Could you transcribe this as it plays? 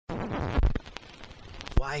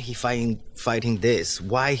Why he fighting this?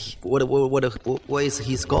 Why? What is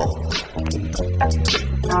his goal? Do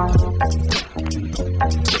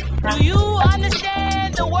you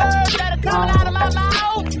understand the words that are coming out of my mouth?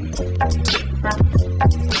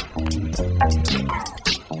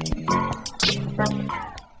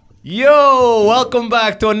 Yo, welcome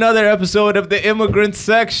back to another episode of the Immigrant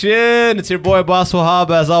Section. It's your boy Boss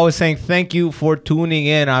Wahab, as always, saying thank you for tuning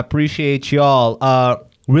in. I appreciate y'all.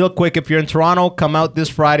 Real quick, if you're in Toronto, come out this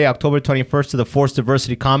Friday, October 21st, to the Forced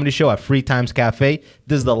Diversity Comedy Show at Free Times Cafe.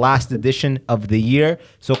 This is the last edition of the year,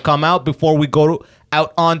 so come out before we go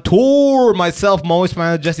out on tour. Myself, Mo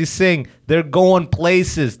Ismail, Jesse Singh, they're going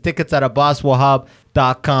places. Tickets at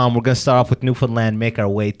bosswahab.com. We're going to start off with Newfoundland, make our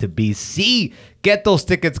way to BC. Get those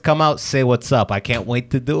tickets, come out, say what's up. I can't wait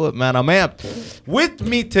to do it, man. I'm amped. With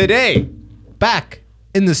me today, back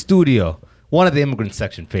in the studio, one of the Immigrant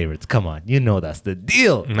Section favorites. Come on, you know that's the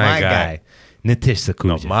deal. My guy. Nitish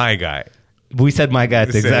Sakhuja. No, my guy. We said my guy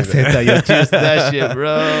at the exact same time. Yo, cheers to that shit,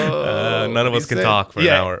 bro. None of us can talk for an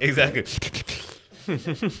hour. Exactly.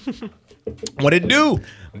 What it do?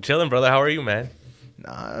 I'm chilling, brother. How are you, man?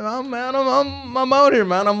 I'm out here,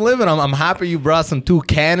 man. I'm living. I'm happy you brought some two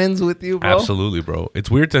cannons with you, bro. Absolutely, bro. It's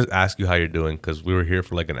weird to ask you how you're doing because we were here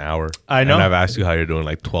for like an hour. I know. And I've asked you how you're doing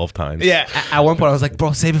like 12 times. Yeah. At one point, I was like,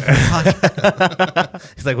 bro, save it for the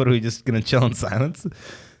podcast. He's like, what are we just going to chill in silence?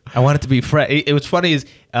 I want it to be fresh. It was funny is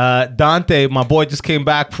Dante, my boy, just came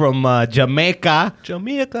back from Jamaica.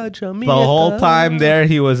 Jamaica. The whole time there,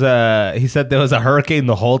 he said there was a hurricane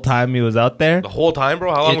the whole time he was out there. The whole time,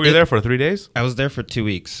 bro? How long were you there for? 3 days? I was there for 2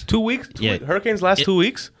 weeks. 2 weeks? Yeah. Hurricanes last 2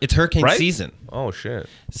 weeks? It's hurricane Right? season. Oh, shit.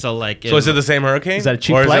 So like, So is it the same hurricane? Is that a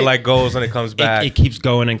cheap or is flight? it like goes and it comes back? it keeps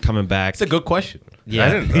going and coming back. It's a good question. Yeah. I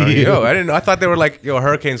didn't know. I didn't know. I thought they were like, yo,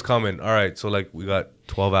 hurricane's coming. All right, so like we got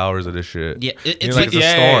 12 hours of this shit. Yeah, You it's know, like it's a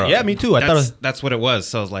storm. Yeah, me too. I thought it was. That's what it was.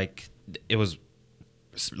 So like, it was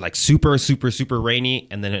like super rainy,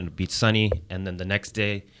 and then it'd be sunny, and then the next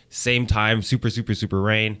day, same time, super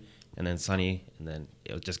rain, and then sunny, and then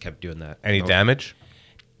it just kept doing that. Any damage?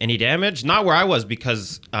 Any damage? Not where I was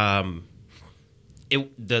because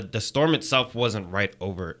the storm itself wasn't right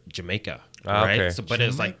over Jamaica, right? Okay. So, but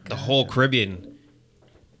it's like the whole Caribbean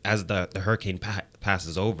as the hurricane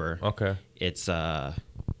passes over. Okay. It's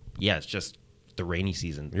it's just the rainy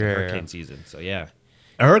season, the Yeah, hurricane yeah. season. So yeah.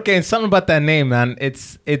 A hurricane, something about that name, man.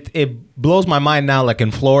 It blows my mind now. Like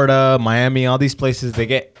in Florida, Miami, all these places, they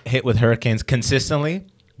get hit with hurricanes consistently.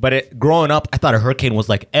 But growing up, I thought a hurricane was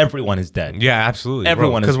like everyone is dead. Yeah, absolutely.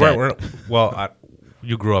 Everyone is dead.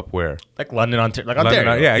 You grew up where? Like London, Ontario.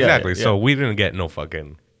 London, yeah, exactly. Yeah. So we didn't get no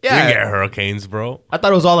fucking. Yeah. We didn't get hurricanes, bro. I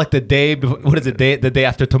thought it was all like the day before. What is it? The day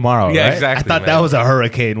after tomorrow. Yeah, right? exactly, I thought man. that was a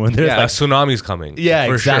hurricane when there's Yeah, like a tsunami's coming. yeah,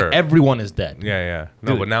 for exactly. sure. Everyone is dead. Yeah.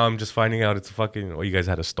 No, Dude. but now I'm just finding out it's a fucking. Oh, you guys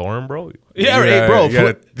had a storm, bro. Yeah, You right, had- bro.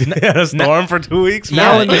 You had a storm for 2 weeks.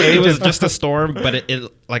 Now bro? in the it was just a storm, but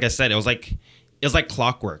it like I said, it was like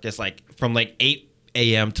clockwork. It's like from like 8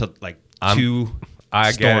 a.m. to like 2.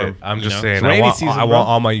 I get storm, it. I'm you just know? saying. It's I rainy want. season, I bro. want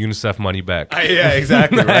all my UNICEF money back. Yeah,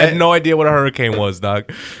 exactly. I had no idea what a hurricane was, dog.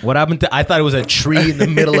 What happened to? I thought it was a tree in the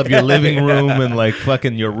middle of your living room, and like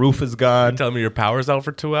fucking your roof is gone. Tell me your power's out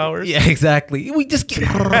for 2 hours. Yeah, exactly. We just get.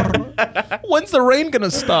 When's the rain gonna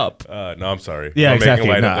stop? No, I'm sorry. Yeah, I'm exactly.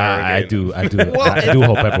 making light No, of the I hurricane. do. I do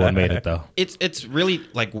hope everyone made it though. It's really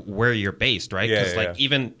like where you're based, right? Yeah, Because yeah, like yeah.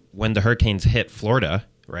 even when the hurricanes hit Florida,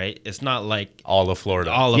 right? It's not like All of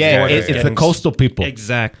Florida. all of Yeah, Florida. it's the coastal people.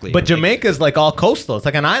 Exactly. But Jamaica's like all coastal. It's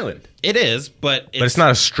like an island. It is, but But it's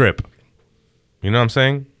not a strip. You know what I'm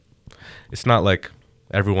saying? It's not like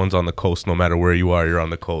everyone's on the coast. No matter where you are, you're on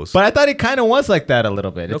the coast. But I thought it kind of was like that a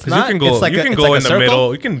little bit. It's because not. you can go. It's like you can it's go like in a the circle.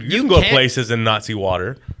 middle. You You can go can't- places and not see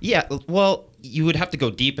water. Yeah, well, you would have to go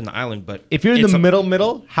deep in the island, but If you're in it's the a-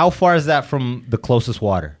 middle, how far is that from the closest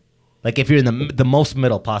water? Like if you're in the most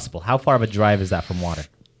middle possible, how far of a drive is that from water?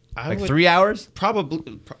 I Like would 3 hours?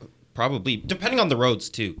 probably depending on the roads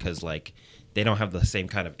too, because like they don't have the same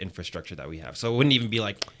kind of infrastructure that we have, so it wouldn't even be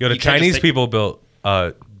like Yo, the you can't just Chinese take- people built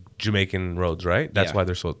Jamaican roads, right? That's Yeah. why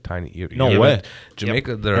they're so tiny. No ever- way.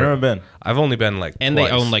 Jamaica, I've never been. I've only been like and twice.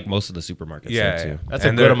 they own like most of the supermarkets. Yeah, there, yeah. too. That's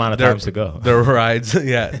a good amount of times to go. Their rides,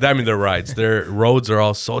 yeah. I mean, their rides. Their roads are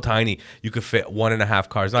all so tiny. You could fit 1.5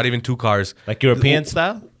 cars, not even 2 cars. Like European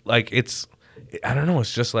style? Like it's, I don't know.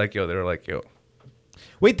 It's just like they're like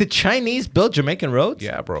Wait, the Chinese built Jamaican roads?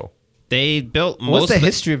 yeah, bro. They built most. What's the of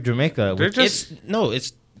history of Jamaica? They're just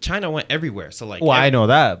It's China went everywhere. So like, Well, I know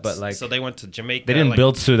that, but like so they went to Jamaica. they didn't like,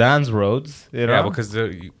 build Sudan's roads, you know? yeah, because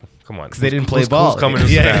Come on. 'Cause they didn't play ball. Who's coming to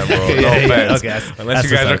Sudan, bro? No offense. Okay, that's Unless you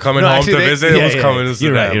what's guys are up. coming No, home actually, to visit, who's coming to You're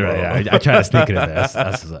Sudan, right. You're bro? right. Yeah, I try to sneak it in there. That's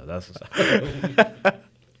what's up. That's what's up.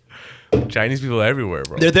 Chinese people everywhere,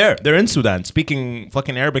 bro. They're there. They're in Sudan, speaking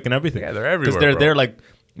fucking Arabic and everything. Yeah, they're everywhere, Because they're bro. they're like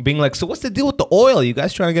being like, so what's the deal with the oil? You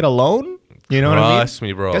guys trying to get a loan? You know what I mean? Trust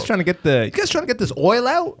me, bro. You guys trying to get this oil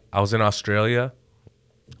out? I was in Australia,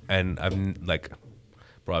 and I've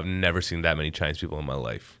never seen that many Chinese people in my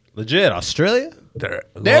life. Legit, Australia? They're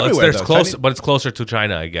everywhere, It's though. close, Chinese- but it's closer to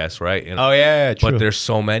China, I guess, right? And- Oh yeah, true. But there's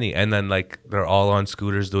so many, and then like they're all on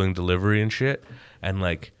scooters doing delivery and shit. And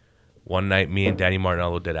like one night, me and Danny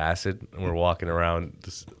Martinello did acid, and we're walking around,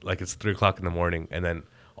 like it's 3:00 in the morning, and then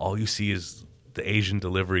all you see is the Asian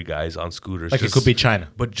delivery guys on scooters. Like it could be China.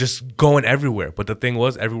 but just going everywhere. But the thing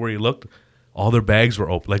was, everywhere you looked, all their bags were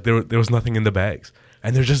open. Like there was nothing in the bags,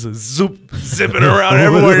 and they're just zipping around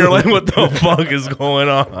everywhere. You're like, what the fuck is going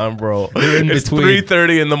on, bro? in It's between.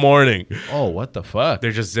 3:30 in the morning. Oh, what the fuck?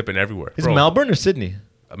 They're just zipping everywhere. Is Bro, it Melbourne or Sydney?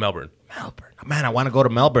 Melbourne. Melbourne. Man, I want to go to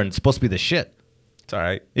Melbourne. It's supposed to be the shit. It's all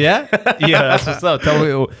right. Yeah, yeah. That's what's up. Tell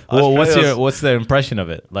me, Australia's- what's the impression of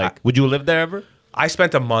it? Like, would you live there ever? I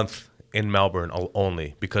spent a month in Melbourne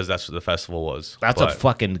only because that's what the festival was. That's But- a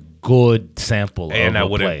fucking good sample and of I a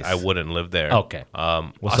wouldn't. place. I wouldn't live there. Okay.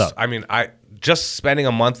 What's up? I mean, I just spending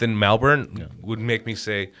a month in Melbourne would make me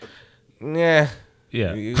say, "Yeah,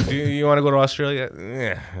 Yeah. You want to go to Australia?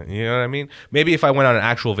 Yeah, you know what I mean? Maybe if I went on an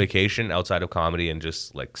actual vacation outside of comedy and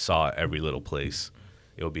just like saw every little place,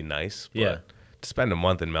 it would be nice. But Yeah. to spend a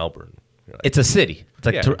month in Melbourne, you're like, It's a city. It's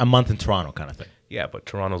like Yeah. a month in Toronto kind of thing. yeah, but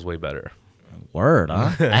Toronto's way better. Word,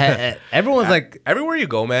 huh? Everyone's like, Everywhere you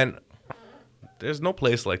go, man, there's no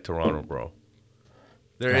place like Toronto, bro.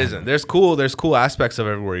 There isn't. There's cool aspects of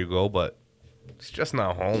everywhere you go, but it's just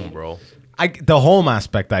not home, bro. the home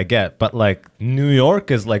aspect I get, but like New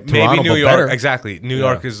York is like Toronto, Maybe New but York, better. exactly. New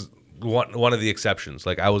York is one of the exceptions.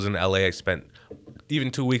 Like I was in LA, I spent even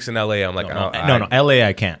 2 weeks in LA. I'm like, No, LA,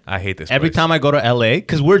 I can't. I hate this Every place. time I go to LA,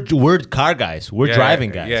 because we're car guys, we're Yeah,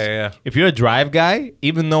 driving yeah, guys. yeah. If you're a drive guy,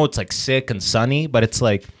 even though it's like sick and sunny, but it's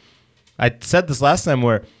like, I said this last time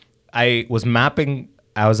where I was mapping.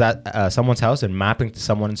 I was at someone's house and mapping to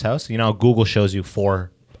someone's house. You know, how Google shows you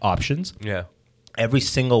 4 options. Yeah. Every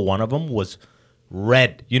single one of them was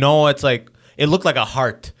red. You know, it's like it looked like a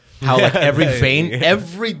heart. How like every vein,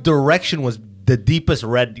 every direction was the deepest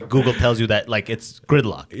red. Google tells you that like it's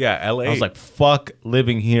gridlock. Yeah, LA. I was like, fuck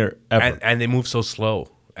living here ever. and they move so slow.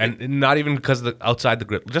 And not even because of the outside the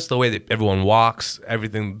grid, just the way that everyone walks,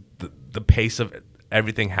 everything, the pace of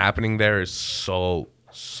everything happening there is so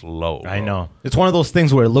slow. Bro. I know. It's one of those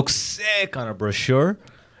things where it looks sick on a brochure.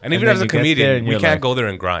 And even then as a you get there comedian, and we you're can't like, go there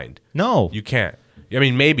and grind. No. You can't. I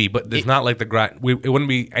mean, maybe, but it's not like the grind. It wouldn't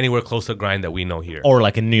be anywhere close to the grind that we know here. Or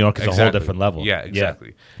like in New York, it's a whole Exactly. different level. Yeah,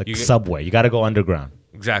 exactly. Like You get- subway. You got to go underground.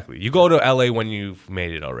 Exactly. You go to LA when you've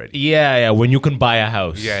made it already. Yeah. When you can buy a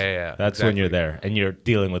house. Yeah. That's when you're exactly. there. And you're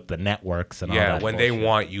dealing with the networks and all Yeah, that. when they bullshit.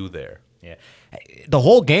 want you there. Yeah. The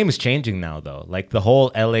whole game is changing now, though. Like the whole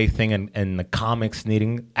LA thing and the comics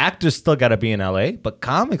needing actors still got to be in LA, but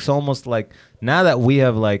comics almost like now that we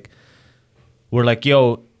have like, we're like,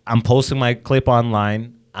 yo, I'm posting my clip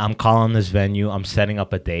online. I'm calling this venue. I'm setting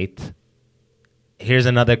up a date. Here's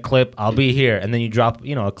another clip. I'll be here. And then you drop,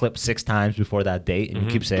 a clip 6 times before that date. And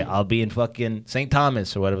you keep saying, I'll be in fucking St.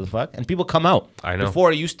 Thomas or whatever the fuck. And people come out. I know.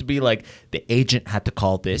 Before it used to be like the agent had to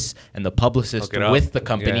call this and the publicist Hook it up. with the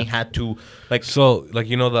company Yeah. had to like. So, like,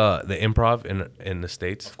 the improv in the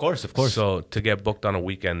States? Of course. So, to get booked on a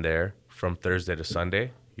weekend there from Thursday to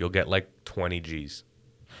Sunday, you'll get like 20 G's.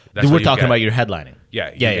 That's We're what you talking get. about your headlining. Yeah,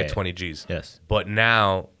 you Yeah, get yeah, 20 G's. Yes. But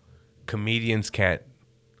now, comedians can't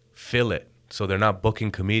fill it. So they're not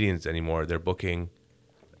booking comedians anymore. They're booking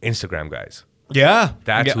Instagram guys. Yeah.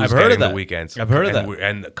 That's who's I've heard getting of that. the weekends. I've heard of And that.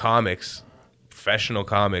 And the comics, professional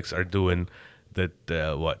comics, are doing the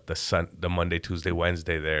Monday, Tuesday,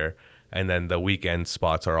 Wednesday there, and then the weekend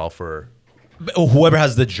spots are all for Whoever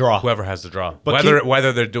has the draw. whoever has the draw. But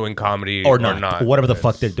Whether they're doing comedy or not, whatever the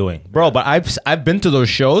fuck they're It's- doing, bro. But I've been to those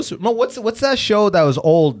shows. No, what's that show that was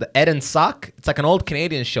old? Ed and Sock. It's like an old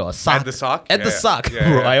Canadian show. A Sock. Ed the Sock? Ed the Yeah, Sock. yeah,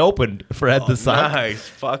 Bro, yeah. I opened for Ed the Sock. Nice,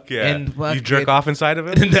 fuck yeah. And you fucking- jerk off inside of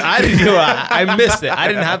it? I missed it. I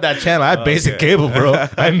didn't have that channel. I had basic cable, bro.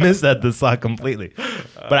 I missed Ed the Sock completely.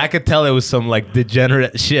 But I could tell it was some like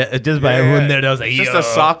degenerate shit just by everyone there. That was like, It's just yo. a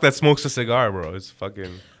sock that smokes a cigar, bro. It's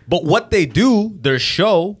fucking. But what they do, their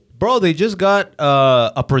show, bro, they just got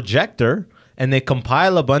a projector and they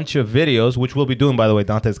compile a bunch of videos, which we'll be doing, by the way.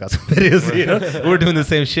 Dante's got some videos. We're doing the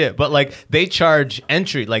same shit. But like they charge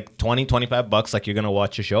entry like $20, $25, like you're going to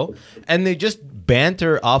watch a show. And they just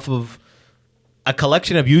banter off of a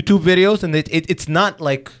collection of YouTube videos, and it's not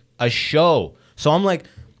like a show. So I'm like,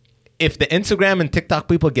 if the Instagram and TikTok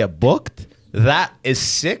people get booked, that is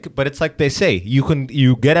sick. But it's like they say,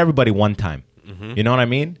 you get everybody one time. You know what I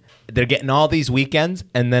mean? They're getting all these weekends,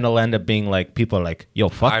 and then it'll end up being like, people are like, yo,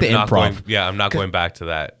 fuck the improv. I'm not going back to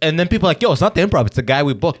that. And then people are like, yo, it's not the improv, it's the guy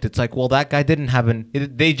we booked. It's like, well, that guy didn't have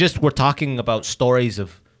they just were talking about stories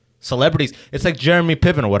of celebrities. It's like Jeremy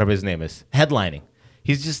Piven or whatever his name is, headlining.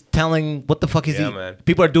 He's just telling what the fuck is he. Man.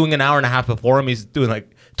 People are doing an hour and a half before him. He's doing like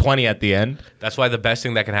 20 at the end. That's why the best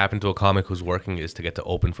thing that can happen to a comic who's working is to get to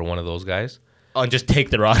open for one of those guys. Oh, and just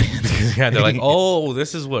take their audience. Yeah, they're like, oh,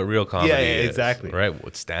 this is what real comedy is. exactly. Right?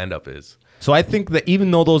 What stand-up is. So I think that even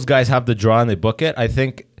though those guys have the draw and they book it, I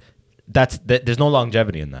think there's no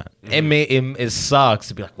longevity in that. It sucks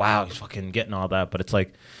to be like, wow, he's fucking getting all that, but it's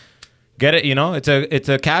like, get it, it's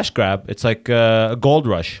a cash grab. It's like a gold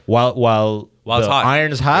rush while it's the hot.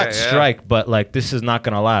 iron is hot, Yeah. strike. But like, this is not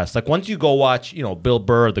gonna last. Like, once you go watch, Bill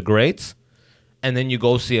Burr or the greats, and then you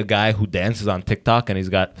go see a guy who dances on TikTok and he's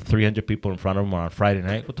got 300 people in front of him on Friday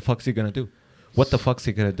night, what the fuck's he gonna do?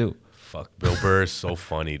 Fuck, Bill Burr is so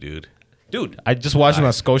funny, dude. Dude, I just watched him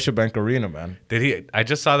at Scotiabank Arena, man. Did he? I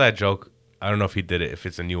just saw that joke. I don't know if he did it, if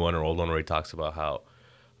it's a new one or old one, where he talks about how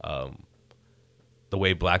the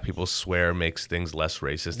way black people swear makes things less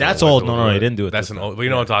racist. That's old. No, he didn't do it. That's an old. You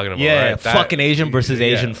know what I'm talking about, Yeah, right? fucking Asian versus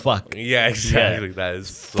Asian fuck. Yeah, exactly. Yeah. That is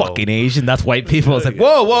so, Fucking Asian. That's white people. It's like,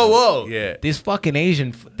 whoa. Yeah. This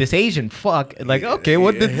Asian fuck. Like, okay,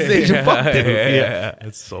 what did this Asian fuck do? Yeah.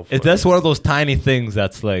 It's so funny. That's one of those tiny things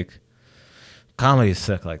that's like, comedy is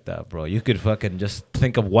sick like that, bro. You could fucking just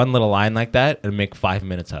think of one little line like that and make 5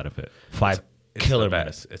 minutes out of it. It's Killer the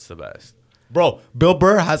minutes. best. It's the best. Bro, Bill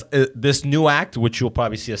Burr has this new act, which you'll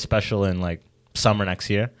probably see a special in like summer next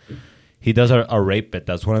year. He does a rape bit.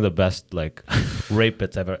 That's one of the best like rape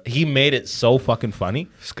bits ever. He made it so fucking funny.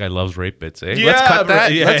 This guy loves rape bits, eh? Yeah, Let's cut that.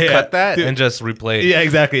 bro. Yeah, Let's yeah. cut that Dude. and just replay. Yeah,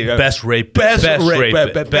 exactly. Best rape. Best Best rape rape.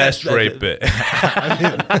 bit. Best Best rape bit. bit.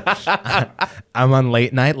 I'm on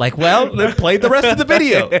late night. Like, well, then play the rest of the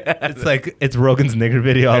video. It's like it's Rogan's nigger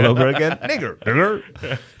video all over again.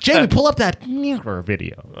 Nigger. Jamie, pull up that nigger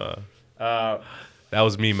video. That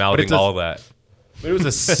was me mouthing all that. It was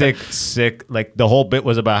a sick. Like the whole bit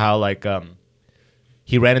was about how like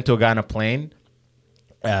he ran into a guy on a plane.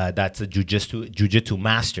 That's a jujitsu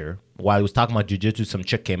master. While he was talking about jujitsu, some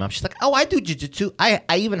chick came up. She's like, "Oh, I do jujitsu. I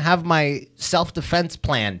even have my self-defense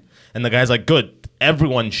plan." And the guy's like, "Good.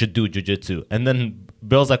 Everyone should do jujitsu." And then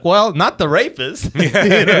Bill's like, "Well, not the rapist."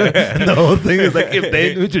 And the whole thing is like, if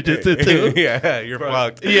they do jujitsu too, Yeah, you're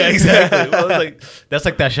fucked. yeah, exactly. Well, it's like that's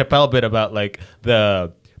like that Chappelle bit about like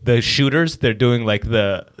the shooters. They're doing like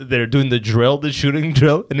the drill, the shooting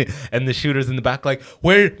drill, and the shooters in the back like,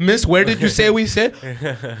 where did you say we sit?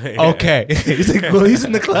 Okay. He's like, well, he's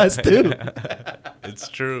in the class too. It's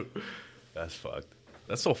true. That's fucked.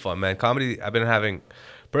 That's so fun, man. Comedy. I've been having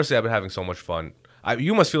so much fun.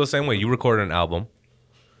 You must feel the same way. You recorded an album.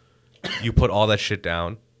 You put all that shit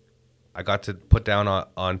down. I got to put down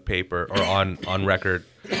on paper or on record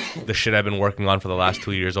the shit I've been working on for the last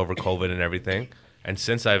 2 years over COVID and everything. And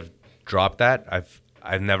since I've dropped that,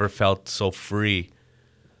 I've never felt so free.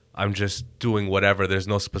 I'm just doing whatever. There's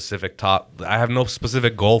no specific I have no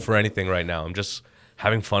specific goal for anything right now. I'm just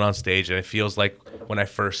having fun on stage, and it feels like when I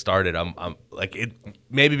first started, I'm like it.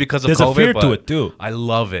 Maybe because of There's COVID, a fear but to it too. I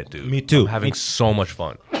love it, dude. Me too. I'm having so much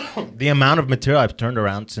fun. The amount of material I've turned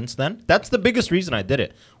around since then, that's the biggest reason I did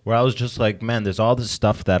it. Where I was just like, man, there's all this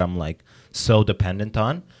stuff that I'm like so dependent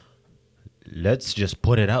on. Let's just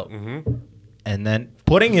put it out. And then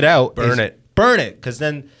putting it out, Burn it.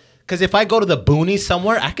 Because if I go to the boonies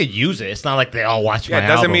somewhere, I could use it. It's not like they all watch my Yeah, it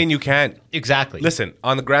doesn't album. mean you can't. Exactly. Listen,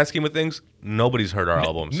 on the grand scheme of things, nobody's heard our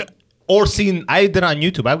albums. Or seen, I did on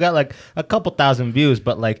YouTube. I've got like a couple thousand views,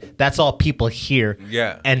 but like that's all people hear.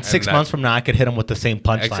 Yeah, And 6 and months from now, I could hit them with the same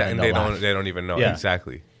punchline. Exactly, And and they don't even know. Yeah.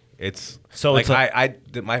 Exactly. It's So like it's like-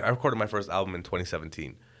 I recorded my first album in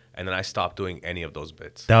 2017, and then I stopped doing any of those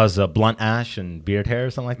bits. That was blunt ash and beard hair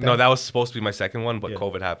or something like that. No, that was supposed to be my second one, but Yeah.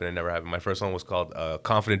 COVID happened and never happened. My first one was called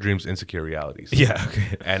Confident Dreams, Insecure Realities. Yeah,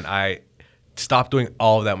 okay. And I stopped doing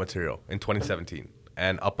all of that material in 2017.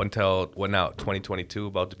 And up until, 2022,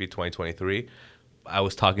 about to be 2023, I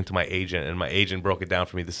was talking to my agent, and my agent broke it down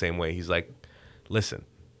for me the same way. He's like, listen,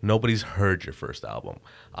 nobody's heard your first album.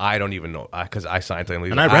 I don't even know, because I signed to him.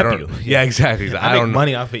 And I rep you. Yeah, exactly. He's like, I make don't know.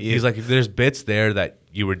 money off of you. He's like, if there's bits there that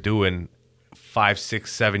you were doing 5,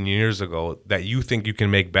 6, 7 years ago that you think you can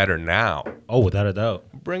make better now, Oh, without a doubt.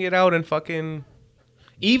 bring it out and fucking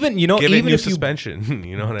Even give it even new if you suspension.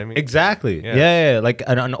 You know what I mean? exactly, Yeah. yeah. Like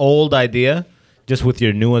an old idea, just with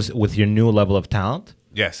your new level of talent.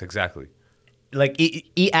 Yes, exactly. Like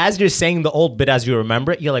as you're saying the old bit, as you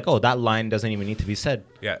remember it, you're like, oh, that line doesn't even need to be said.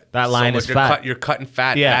 Yeah, that line is fat. You're cutting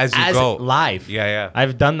fat Yeah, as you go live. Yeah.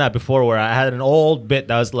 I've done that before where I had an old bit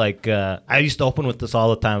that was like, I used to open with this all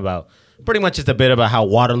the time about pretty much just a bit about how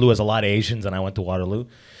Waterloo has a lot of Asians and I went to Waterloo.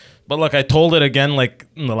 But look, I told it again like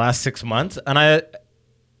in the last 6 months and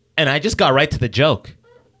I just got right to the joke.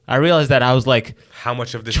 I realized that I was like, how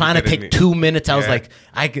much of this trying to take 2 minutes. I was like,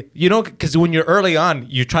 because when you're early on,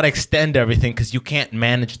 you try to extend everything because you can't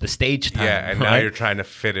manage the stage time. Yeah, and right? now you're trying to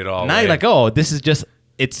fit it all. Now you're like, oh, this is just,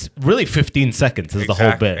 it's really 15 seconds is the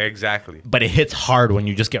whole bit. Exactly. But it hits hard when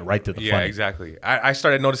you just get right to the funny. Yeah, exactly. I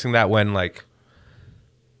started noticing that when like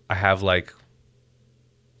I have like,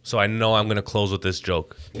 so I know I'm gonna close with this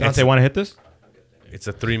joke. Dante, want to hit this? It's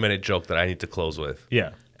a 3-minute joke that I need to close with.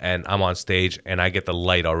 Yeah. And I'm on stage and I get the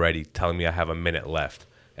light already telling me I have a minute left.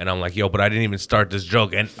 And I'm like, yo, but I didn't even start this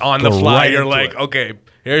joke. And on the fly, you're like, okay,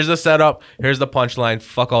 here's the setup, here's the punchline,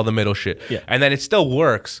 fuck all the middle shit. Yeah. And then it still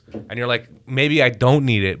works. And you're like, maybe I don't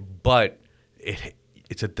need it, but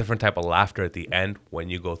it's a different type of laughter at the end when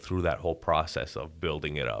you go through that whole process of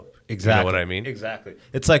building it up. Exactly. You know what I mean? Exactly.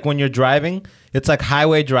 It's like when you're driving, it's like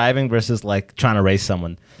highway driving versus like trying to race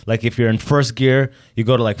someone. Like if you're in first gear, you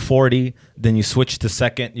go to like 40, then you switch to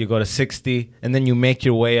second, you go to 60, and then you make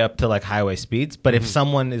your way up to like highway speeds. But if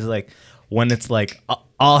someone is like, when it's like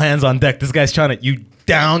all hands on deck, this guy's trying to, you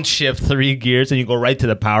downshift 3 gears and you go right to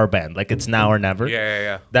the power band. Like it's now or never.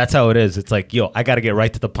 Yeah. That's how it is. It's like, yo, I got to get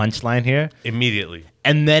right to the punchline here. Immediately.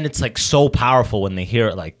 And then it's like so powerful when they hear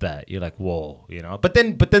it like that. You're like, whoa, you know. But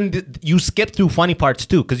then you skip through funny parts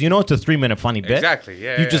too, because you know it's a 3-minute funny bit. Exactly.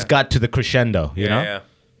 Yeah. You just got to the crescendo. You know. Yeah.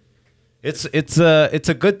 It's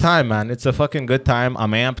a good time, man. It's a fucking good time.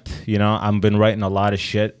 I'm amped. You know, I've been writing a lot of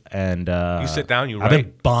shit, and you sit down, you I've write.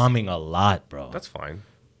 been bombing a lot, bro. That's fine.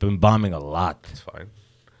 Been bombing a lot. That's fine.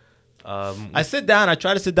 I sit down. I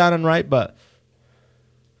try to sit down and write, but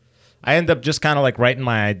I end up just kind of like writing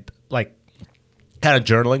my like kind of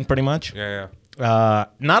journaling, pretty much. Yeah.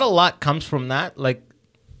 Not a lot comes from that. Like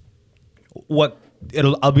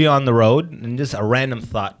I'll be on the road and just a random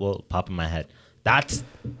thought will pop in my head.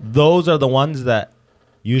 Those are the ones that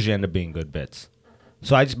usually end up being good bits.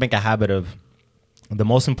 So I just make a habit of, the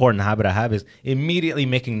most important habit I have is immediately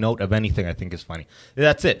making note of anything I think is funny.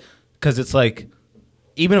 That's it. Because it's like,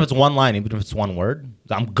 even if it's one line, even if it's one word,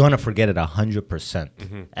 I'm going to forget it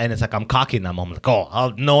 100%. And it's like, I'm cocky in that moment. Like,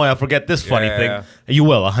 I'll forget this funny thing. Yeah. You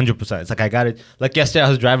will, 100%. It's like, I got it. Like yesterday, I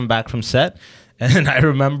was driving back from set, and I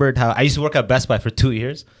remembered how I used to work at Best Buy for 2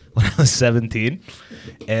 years when I was 17.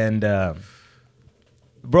 And,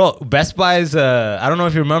 bro, Best Buy's, I don't know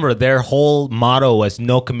if you remember, their whole motto was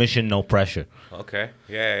no commission, no pressure. Okay.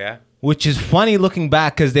 Yeah. Which is funny looking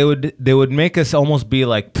back because they would make us almost be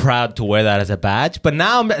like proud to wear that as a badge. But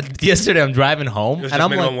now, yesterday I'm driving home It was and just I'm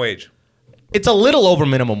minimum like, wage. it's a little over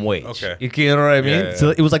minimum wage. Okay. You know what I mean? Yeah. So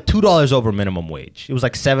it was like $2 over minimum wage. It was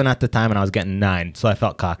like $7 at the time and I was getting $9. So I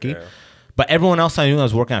felt cocky. Yeah. But everyone else I knew that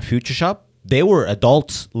was working at Future Shop, they were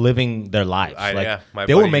adults living their lives. My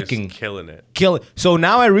they were buddy is making killing it. So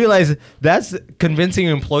now I realize that's convincing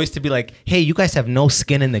your employees to be like, hey, you guys have no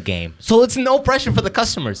skin in the game. So it's no pressure for the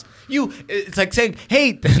customers. It's like saying,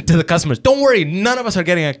 hey, to the customers, don't worry, none of us are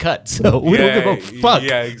getting a cut. So we don't give a fuck.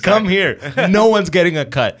 Yeah, exactly. Come here. No one's getting a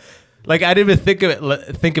cut. Like I didn't even think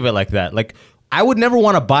of it like that. Like I would never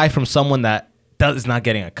want to buy from someone that is not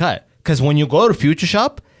getting a cut. Because when you go to Future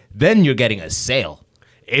Shop, then you're getting a sale.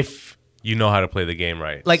 If you know how to play the game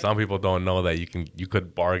right. Like, some people don't know that you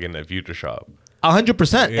could bargain at Future Shop.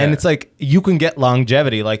 100%. Yeah. And it's like you can get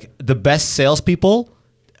longevity. Like the best salespeople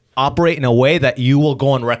operate in a way that you will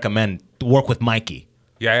go and recommend to work with Mikey.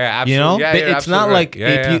 Yeah, absolutely. You know, Yeah, it's not absolutely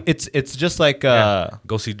like right. it's just like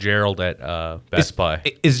Go see Gerald at Best Buy.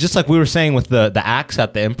 It's just like we were saying with the acts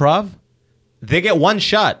at the Improv. They get one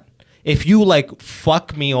shot. If you like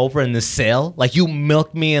fuck me over in this sale, like you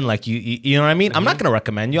milk me and like you know what I mean? I'm not gonna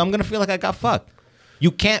recommend you. I'm gonna feel like I got fucked. You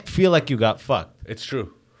can't feel like you got fucked. It's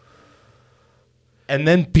true. And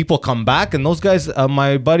then people come back, and those guys,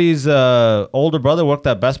 my buddy's older brother worked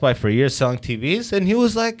at Best Buy for years selling TVs, and he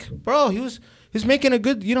was like, bro, he was making a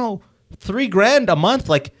good, $3,000 a month,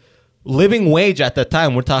 like living wage at the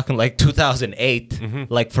time. We're talking like 2008,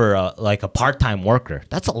 like for a part-time worker.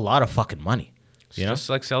 That's a lot of fucking money. It's just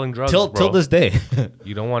like selling drugs, Till this day.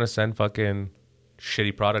 You don't want to send fucking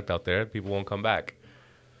shitty product out there. People won't come back.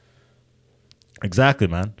 Exactly,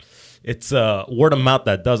 man. It's word of mouth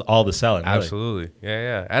that does all the selling. Really. Absolutely.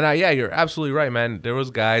 Yeah. And you're absolutely right, man. There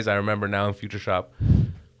was guys I remember now in Future Shop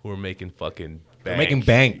who were making fucking bank. They're making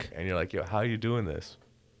bank. And you're like, yo, how are you doing this?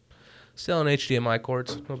 Selling HDMI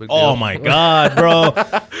cords, no big deal. Oh my god, bro!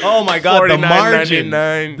 Oh my god, the margin,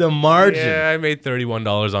 $49.99. the margin. Yeah, I made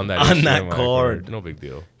 $31 on that On that HDMI cord. No big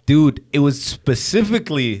deal. Dude, it was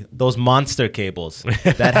specifically those monster cables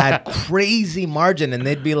that had crazy margin, and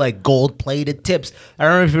they'd be like gold-plated tips. I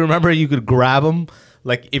don't know if you remember, you could grab them,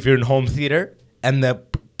 like if you're in home theater, and the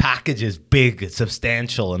package is big, it's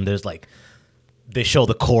substantial, and there's like, they show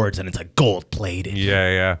the cords, and it's like gold-plated.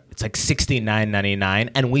 Yeah. It's like $69.99,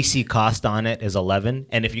 and we see cost on it is $11,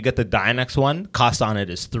 and if you get the Dynex one, cost on it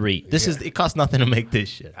is $3. It costs nothing to make this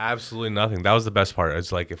shit. Absolutely nothing. That was the best part.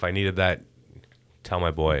 It's like, if I needed that, tell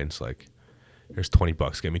my boy, and it's like, here's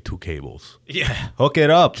 $20, get me 2 cables. Yeah, hook it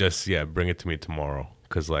up. Just, bring it to me tomorrow.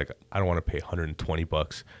 Because, like, I don't want to pay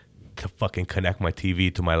 $120 to fucking connect my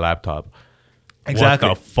TV to my laptop. Exactly.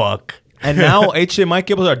 What the fuck? And now HDMI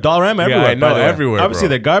cables are Dollarama everywhere. I know, by the way. everywhere, Obviously, bro.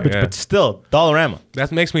 they're garbage, Yeah. but still, Dollarama.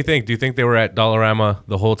 That makes me think, do you think they were at Dollarama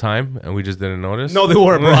the whole time and we just didn't notice? No, they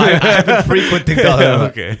were, bro. I've been frequenting Dollarama.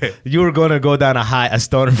 Okay. You were going to go down a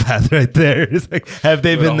stoner path right there. It's like, have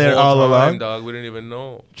they For been the there whole all time, along? dog, we didn't even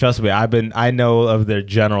know. Trust me, I know of their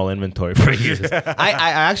general inventory for years.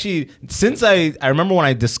 I actually, since I remember when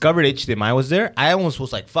I discovered HDMI was there, I almost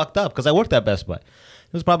was like fucked up because I worked at Best Buy.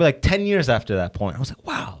 It was probably like 10 years after that point. I was like,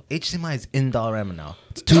 wow, HDMI is in Dollarama now.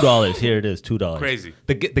 It's $2. Here it is, $2. Crazy.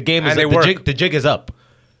 The game is And they up. work. The jig is up.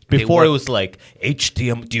 Before work. it was like,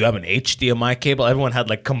 HDMI, do you have an HDMI cable? Everyone had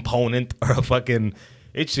like component or a fucking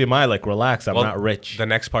HDMI, like relax, I'm not rich. The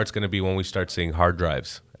next part's going to be when we start seeing hard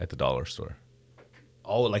drives at the dollar store.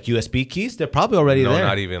 Oh, like USB keys? They're probably already No, there.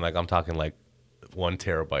 not even. Like, I'm talking like 1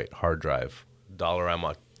 terabyte hard drive.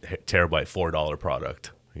 Dollarama terabyte, $4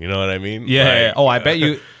 product. You know what I mean? Yeah. Like, Oh, I bet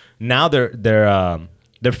you. Now they're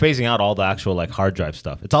phasing out all the actual like hard drive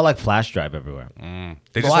stuff. It's all like flash drive everywhere.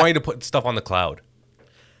 They just want you to put stuff on the cloud.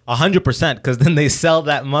 100%, because then they sell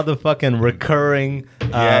that motherfucking recurring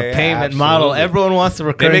payment model. absolutely. Everyone wants the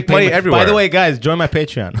recurring make money payment. everywhere. By the way, guys, join my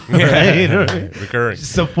Patreon. Right? You know what I mean? Recurring.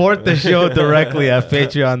 Support the show directly at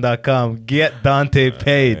patreon.com. Get Dante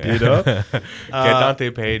paid, you know? Get Dante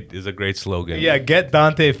paid is a great slogan. Yeah, get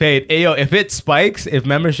Dante paid. Hey, yo, if it spikes, if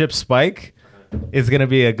memberships spike, it's going to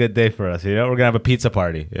be a good day for us, you know? We're going to have a pizza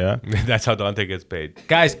party, yeah? That's how Dante gets paid.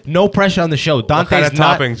 Guys, no pressure on the show. Dante's kind of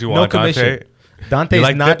not, toppings you no want, commission. Dante? Dante's You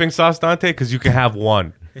like not, dipping sauce, Dante? Because you can have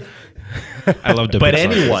one. I love dipping but sauce.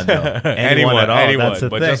 anyone though, anyone at all. anyone, That's the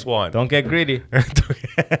but thing. just one. Don't get greedy.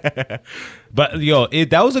 But yo,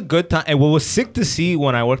 that was a good time. And what was sick to see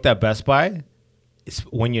when I worked at Best Buy is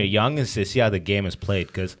when you're young is to see how the game is played,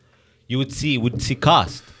 because you would see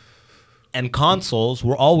cost, and consoles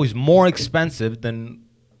were always more expensive than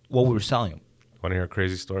what we were selling them. Want to hear a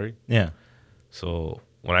crazy story? Yeah. So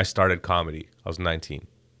when I started comedy, I was 19.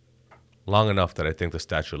 Long enough that I think the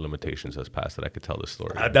statute of limitations has passed that I could tell this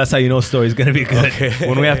story. That's how you know a story's gonna be good.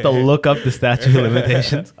 When we have to look up the statute of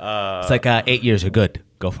limitations, it's like 8 years are good.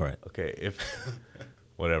 Go for it. Okay, if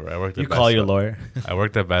whatever. I worked at You Best call your Buy. lawyer. I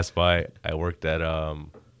worked at Best Buy. I worked at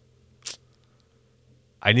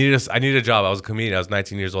I needed a job. I was a comedian. I was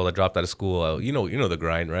 19 years old. I dropped out of school. You know the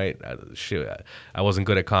grind, right? I wasn't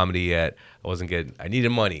good at comedy yet. I needed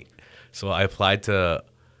money, so I applied to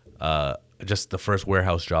just the first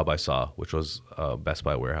warehouse job I saw, which was Best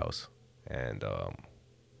Buy warehouse. And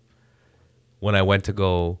when I went to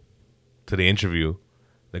go to the interview,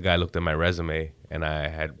 the guy looked at my resume, and I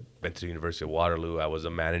had been to the University of Waterloo. I was a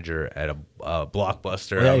manager at a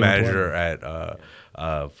Blockbuster, Yeah, a you manager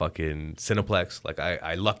at fucking Cineplex. Like,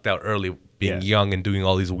 I lucked out early being young and doing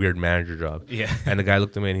all these weird manager jobs. Yeah. And the guy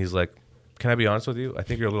looked at me and he's like, "Can I be honest with you? I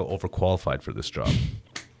think you're a little overqualified for this job."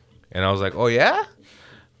 And I was like, "Oh, yeah?"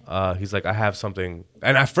 He's like, "I have something."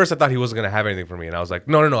 And at first I thought he wasn't going to have anything for me. And I was like,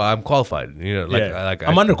 no, I'm qualified. You know,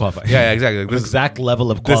 I'm underqualified. Yeah, exactly. Like, The exact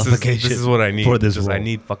level of qualification. This is what I need for this I role.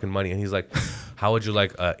 need fucking money. And he's like, "How would you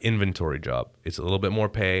like an inventory job? It's a little bit more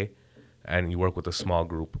pay, and you work with a small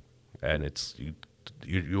group, and it's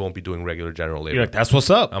you won't be doing regular general labor." You're like, that's what's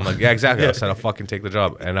up. I'm like, yeah, exactly. I said, "I'll fucking take the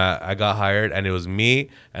job." And I got hired, and it was me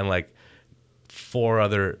and like 4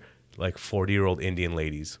 other like 40-year-old Indian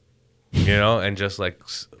ladies, you know, and just like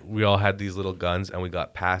we all had these little guns, and we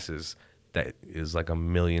got passes that is like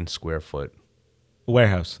 1 million square foot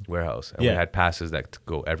Warehouse. warehouse, and Yeah. we had passes that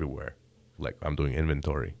go everywhere. Like, I'm doing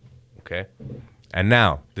inventory, okay? And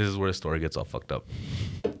now this is where the story gets all fucked up.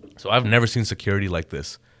 So I've never seen security like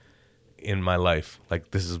this in my life.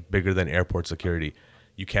 Like, this is bigger than airport security.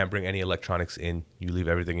 You can't bring any electronics in. You leave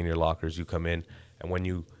everything in your lockers. You come in, and when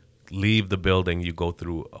you leave the building, you go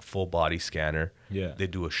through a full body scanner. Yeah. They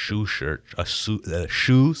do a shoe search.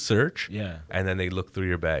 Yeah. And then they look through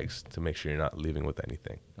your bags to make sure you're not leaving with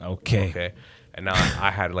anything. Okay. Okay. And now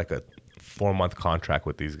I had like a 4-month contract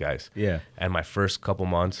with these guys. Yeah. And my first couple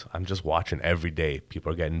months, I'm just watching every day.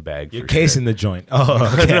 People are getting bagged. You're for casing shit. the joint. Oh,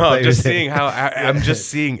 okay. No, I thought I'm you were just saying- seeing how I'm just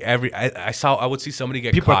seeing every. I would see somebody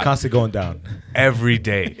get People are caught constantly going down. every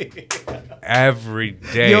day, every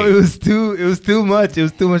day. Yo, it was too much. It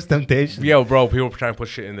was too much temptation. Yo, bro, people were trying to put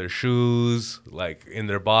shit in their shoes, like in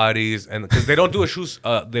their bodies, and because they don't do a shoes,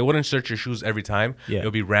 they wouldn't search your shoes every time. Yeah.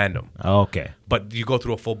 It'll be random. Okay. But you go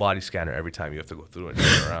through a full body scanner every time. You have to go through and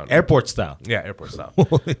turn around. Airport style. Yeah, airport style.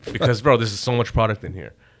 Because, bro, this is so much product in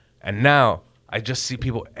here. And now I just see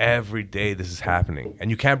people every day this is happening. And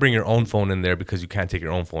you can't bring your own phone in there because you can't take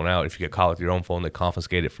your own phone out. If you get caught with your own phone, they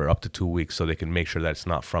confiscate it for up to 2 weeks so they can make sure that it's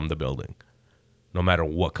not from the building, no matter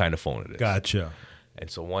what kind of phone it is. Gotcha. And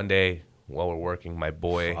so one day while we're working, my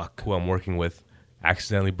boy, Fuck. who I'm working with,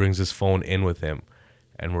 accidentally brings his phone in with him.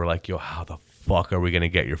 And we're like, yo, how the fuck are we going to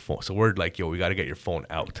get your phone? So we're like, yo, we got to get your phone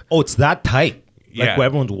out. Oh, it's that tight. Like Yeah. where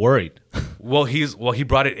everyone's worried. Well, he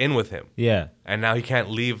brought it in with him. Yeah. And now he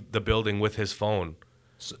can't leave the building with his phone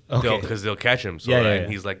Okay. because they'll catch him. So Yeah, yeah, and yeah.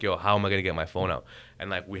 he's like, yo, how am I going to get my phone out? And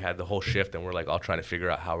like we had the whole shift and we're like all trying to figure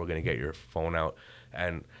out how we're going to get your phone out.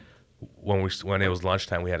 And when it was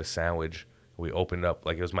lunchtime, we had a sandwich. We opened up,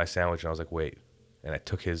 like it was my sandwich. And I was like, wait. And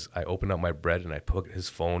I opened up my bread and I put his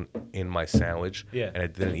phone in my sandwich. Yeah. And I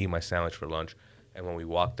didn't eat my sandwich for lunch. And when we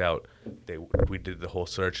walked out, we did the whole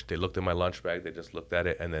search. They looked at my lunch bag. They just looked at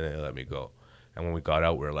it and then they let me go. And when we got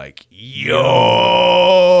out, we were like,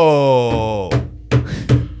 yo.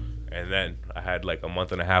 And then I had like a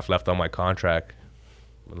month and a half left on my contract.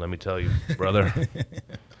 And let me tell you, brother,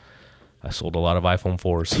 I sold a lot of iPhone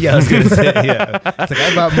 4s. Yeah, I was gonna say. Yeah, it's like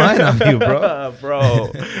I bought mine off you, bro.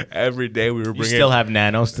 Bro, every day we were You bringing. still have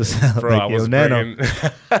nanos to sell. bro, like, I yo, was nano. bringing.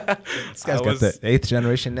 This guy's I got was- the 8th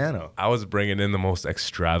generation nano. I was bringing in the most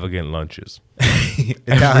extravagant lunches.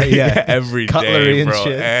 Yeah, every Cutlery day, and bro.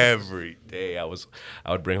 shit. Every day, I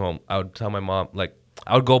would bring home. I would tell my mom, like,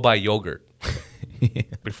 I would go buy yogurt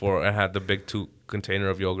before I had the big 2 container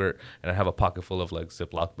of yogurt, and I have a pocket full of like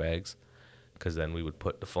Ziploc bags, because then we would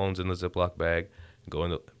put the phones in the Ziploc bag,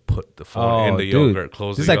 put the phone in Oh, the dude. yogurt,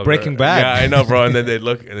 close This the is like yogurt. Breaking Bad. Yeah, I know, bro. And then they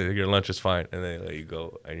look, and your lunch is fine, and they let you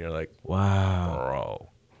go, and you're like, Wow, bro,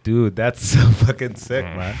 dude, that's so fucking sick,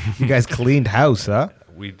 man. You guys cleaned house, huh?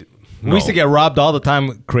 we. D- We used to no. get robbed all the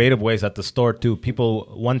time, creative ways at the store too. People,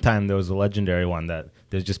 one time there was a legendary one that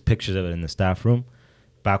there's just pictures of it in the staff room.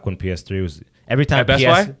 Back when PS3 was every time At Best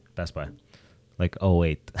Buy? Best Buy, like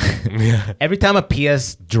 08. Every time a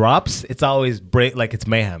PS drops, it's always like it's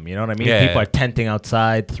mayhem. You know what I mean? Yeah, People yeah. are tenting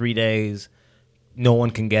outside 3 days. No one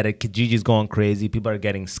can get it. Kijiji's going crazy. People are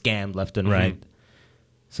getting scammed left and right.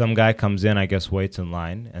 Some guy comes in, I guess, waits in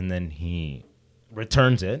line, and then he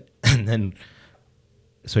returns it, and then.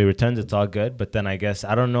 So he returns, it's all good. But then I guess,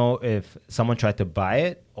 I don't know if someone tried to buy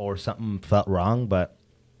it or something felt wrong, but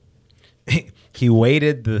he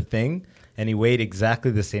weighted the thing and he weighed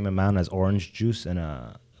exactly the same amount as orange juice in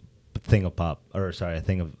a thing of a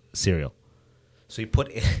thing of cereal. So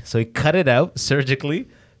he cut it out surgically,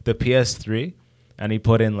 the PS3, and he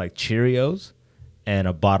put in like Cheerios and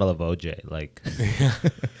a bottle of OJ. Like,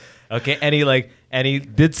 okay. And he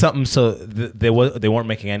did something so they weren't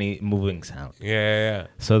making any moving sound. Yeah.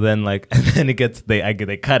 So then and then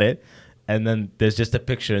they cut it, and then there's just a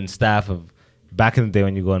picture in staff of back in the day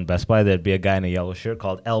when you go in Best Buy, there'd be a guy in a yellow shirt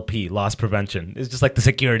called LP, Loss Prevention. It's just like the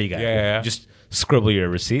security guy. Yeah. Just scribble your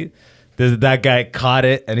receipt. That guy caught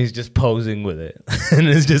it and he's just posing with it, and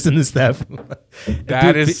it's just in the staff.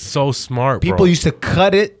 That Dude, is so smart, people bro. used to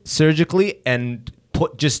cut it surgically and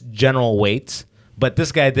put just general weights. But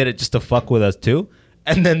this guy did it just to fuck with us too.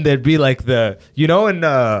 And then there'd be like in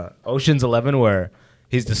Ocean's 11 where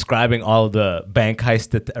he's describing all the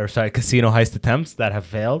casino heist attempts that have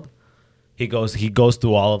failed. He goes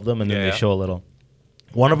through all of them and then Yeah. they show a little.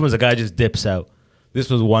 One of them is a guy just dips out. This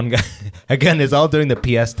was one guy. Again, it's all during the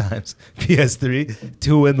PS times. PS3,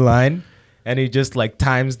 2 in line. And he just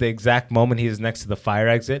times the exact moment he was next to the fire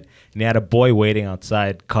exit. And he had a boy waiting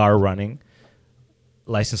outside, car running,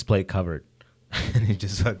 license plate covered. And he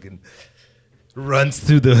just fucking runs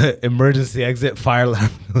through the emergency exit, fire alarm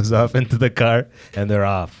goes off into the car, and they're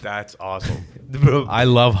off. That's awesome. Bro, I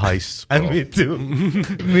love heists, bro. me too.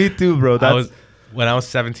 Me too, bro. When I was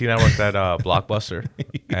 17, I worked at Blockbuster,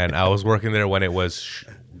 and I was working there when it was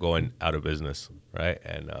going out of business, right?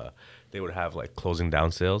 And they would have closing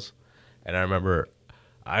down sales, and I remember,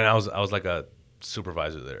 I was like a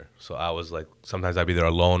supervisor there, so I was sometimes I'd be there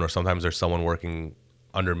alone, or sometimes there's someone working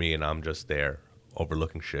under me, and I'm just there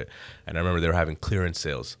overlooking shit. And I remember they were having clearance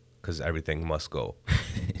sales because everything must go.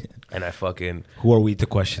 And I fucking Who are we to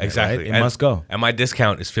question exactly. it, right? It must go. And my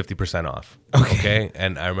discount is 50% off. Okay.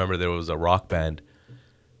 And I remember there was a Rock Band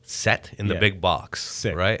set in the big box,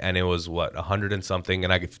 Sick. right? And it was what 100 and something,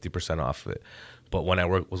 and I get 50% off of it. But when I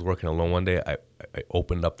was working alone one day, I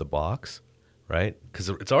opened up the box, right? Because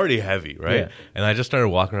it's already heavy, right? Yeah. And I just started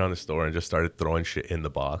walking around the store and just started throwing shit in the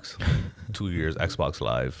box. 2 years Xbox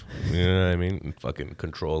Live, you know what I mean? Fucking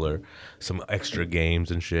controller, some extra games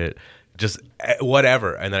and shit. Just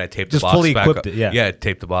whatever, and then I taped Just the box fully back equipped up. it, yeah. Yeah,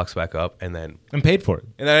 taped the box back up, and then paid for it.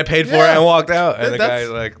 I paid for it and walked out. And the guy's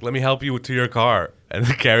like, "Let me help you to your car," and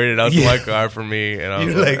they carried it out to my car for me. And I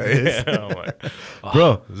was You're like, like this. yeah, I'm like, oh,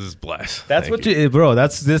 Bro, this is blessed. That's Thank what you, bro.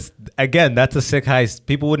 That's this again. That's a sick heist.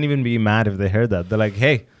 People wouldn't even be mad if they heard that. They're like,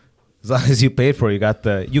 hey, as long as you paid for it,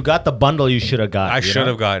 you got the bundle you should have got. I should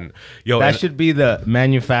have gotten. Yo, That should be the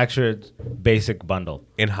manufactured basic bundle.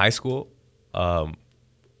 in high school,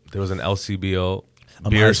 there was an LCBO I'm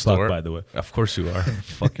beer high as fuck, store. by the way. Of course you are.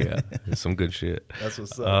 Fuck yeah, it's some good shit. That's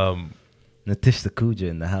what's up. Nitish Sakhuja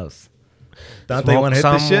in the house. Dante, Smoke want to hit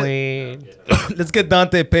some this shit? weed. Let's get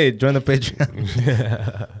Dante paid. Join the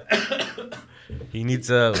Patreon. He needs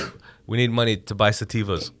we need money to buy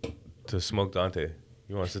sativas to smoke Dante.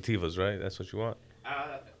 You want sativas, right? That's what you want.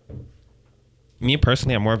 Me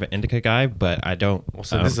personally, I'm more of an indica guy, but I don't. Well,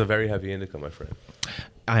 so this is a very heavy indica, my friend.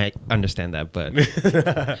 I understand that, but I'm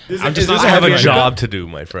just this I a have heavy a indica? job to do,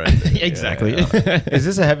 my friend. exactly. Is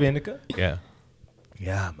this a heavy indica? Yeah.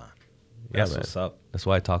 Yeah, man. Yeah, That's man. what's up. That's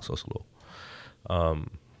why I talk so slow.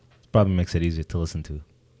 Probably makes it easier to listen to.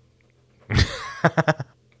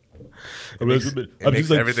 It makes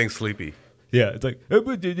everything sleepy. Yeah, it's like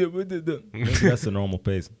that's the normal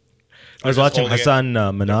pace. I was just watching holding Hassan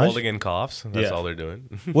They're Minaj. holding in coughs. That's Yeah. all they're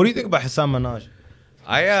doing. What do you think about Hassan Minaj?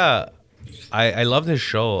 I loved his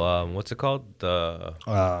show. What's it called? The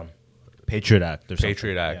Patriot Act or something.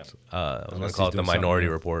 Patriot Act. I was gonna Unless call he's it the doing Minority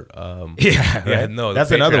something. Report. Yeah, Yeah, right? no, the That's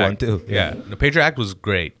Patriot another Act. one too. Yeah, the Patriot Act was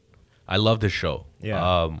great. I loved his show.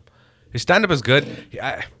 Yeah. His stand up is good.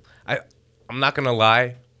 I'm not gonna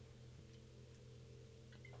lie.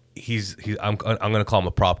 I'm gonna call him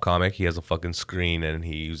a prop comic. He has a fucking screen and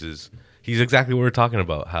he's exactly what we're talking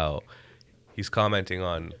about. How he's commenting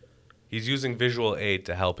on, he's using visual aid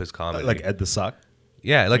to help his comedy. Like Ed the Sock.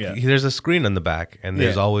 yeah, like Yeah. there's a screen in the back and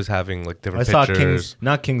there's Yeah. always having like I different saw pictures.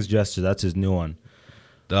 not King's Gesture. That's his new one.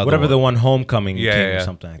 The other Whatever the one, Homecoming Yeah, King yeah, or yeah.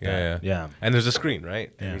 something like Yeah, that. Yeah. And there's a screen,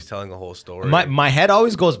 right? And Yeah. he's telling a whole story. My head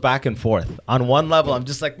always goes back and forth. On one level, I'm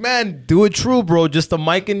just like, man, do it true, bro. Just a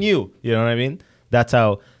mic and you. You know what I mean? That's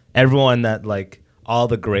how everyone that like all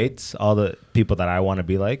the greats, all the people that I want to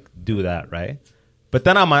be like, do that, right? But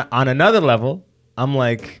then on another level, I'm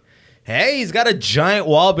like, hey, he's got a giant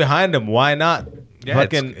wall behind him. Why not? Yeah,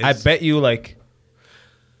 Fucking, I it's- bet you like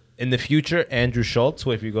in the future, Andrew Schultz,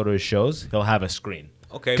 if you go to his shows, he'll have a screen.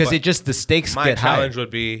 Okay, Because but it just the stakes my get higher. challenge would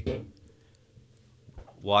be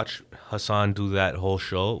watch Hassan do that whole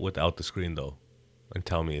show without the screen though, and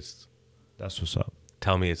tell me it's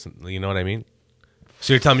you know what I mean.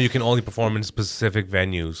 So you're telling me you can only perform in specific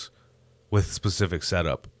venues with specific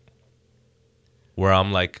setup. Where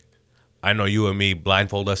I'm like, I know you and me,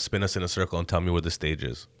 blindfold us, spin us in a circle, and tell me where the stage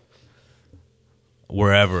is.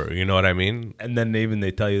 Wherever, you know what I mean? And then even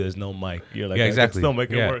they tell you there's no mic. You're like, Yeah, I exactly. can still make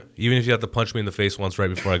it Yeah. work. Even if you have to punch me in the face once right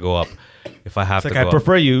before I go up, if I have It's to like go I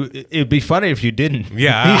prefer you. It'd be funny if you didn't. up.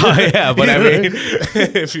 Yeah, yeah, but I mean,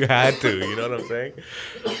 if you had to, you know what I'm saying?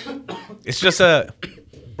 It's just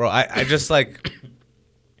bro. I just like,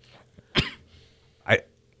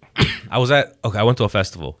 I went to a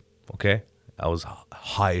festival. Okay, I was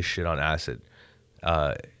high as shit on acid,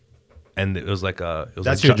 and it was like That's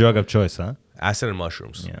like your drug of choice, huh? acid and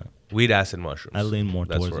mushrooms. Yeah. Weed, acid, mushrooms. I lean more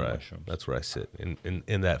That's towards where the I, mushrooms. That's where I sit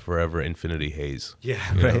in that forever infinity haze.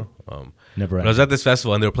 Yeah, you right. know? Never But I was at this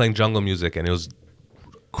festival and they were playing jungle music and it was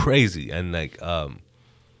crazy. And like,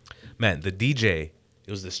 man, the DJ,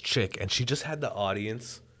 it was this chick and she just had the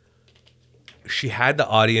audience. She had the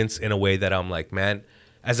audience in a way that I'm like, man,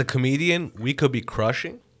 as a comedian, we could be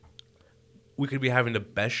crushing. We could be having the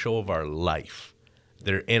best show of our life.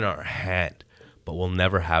 They're in our hand, but we'll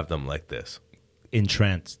never have them like this.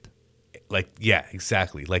 Entranced. Like, yeah,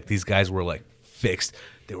 exactly. Like these guys were like fixed.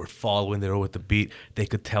 They were following, they were with the beat. They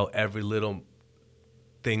could tell every little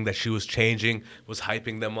thing that she was changing, was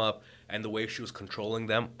hyping them up, and the way she was controlling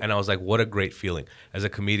them. And I was like, what a great feeling. As a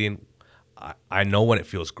comedian, I know when it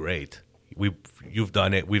feels great. You've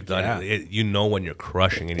done it, we've done it. You know when you're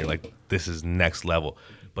crushing and you're like, this is next level.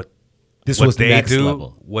 But This what was they next do,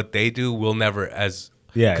 level. what they do, will never, as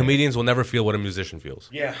Yeah, comedians will never feel what a musician feels.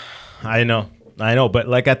 Yeah, I know. I know, but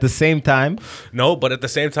like at the same time, No, but at the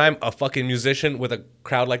same time, a fucking musician with a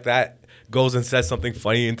crowd like that goes and says something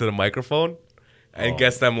funny into the microphone and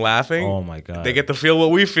gets them laughing. Oh my God. They get to feel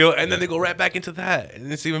what we feel, and then they go right back into that,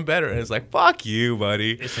 and it's even better. And it's like, fuck you,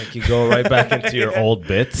 buddy. it's like you go right back into your old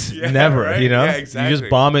bits. Yeah, Never, right? you know? Yeah, You exactly. just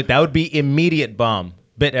bomb it. That would be immediate bomb.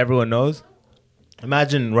 Bit everyone knows.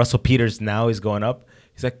 Imagine Russell Peters now he's going up.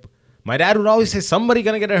 He's like, my dad would always say somebody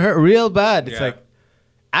gonna get hurt real bad. It's Yeah. like,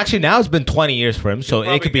 actually now it's been 20 years for him, so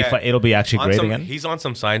He'll it could be probably it'll be actually on great some- again. He's on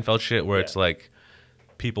some Seinfeld shit where it's like,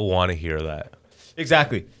 people want to hear that.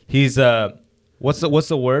 Exactly. He's what's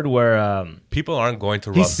the word where People aren't going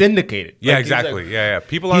to he's Russell. syndicated. Yeah, Like, he's exactly. like- Yeah.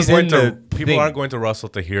 People aren't he's going in to the people thing. aren't going to Russell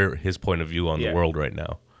to hear his point of view on Yeah. the world right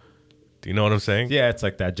now. Do you know what I'm saying? Yeah, it's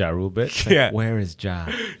like that Ja Rule bit. It's like, Yeah. where is Ja?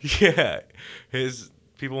 Yeah. His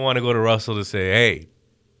people want to go to Russell to say, "Hey,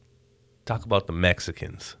 talk about the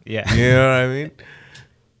Mexicans." Yeah. You know what I mean?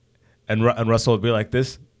 And Russell would be like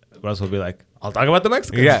this. Russell would be like, I'll talk about the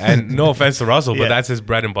Mexicans. Yeah, and no offense to Russell, but Yeah. that's his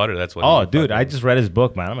bread and butter. That's what. Oh, he dude, fucking- I just read his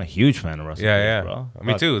book, man. I'm a huge fan of Russell. Yeah, Peters, yeah. bro.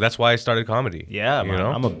 Me Fuck. too. That's why I started comedy. Yeah, you man.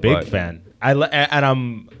 know? I'm a big But- fan.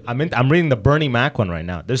 I'm reading the Bernie Mac one right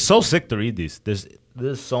now. They're so sick to read these.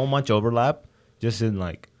 There's so much overlap, just in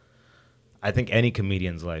like, I think any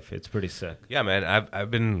comedian's life. It's pretty sick. Yeah, man.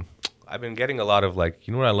 I've been getting a lot of like,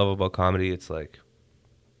 you know what I love about comedy? It's like,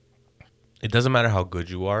 it doesn't matter how good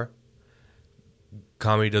you are.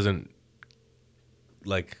 Comedy doesn't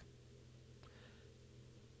like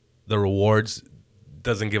the rewards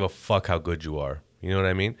doesn't give a fuck how good you are. You know what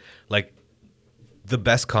I mean? Like the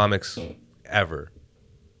best comics ever.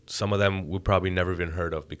 Some of them we probably never even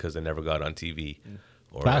heard of because they never got on TV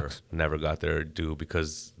or Facts. never got their due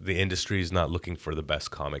because the industry is not looking for the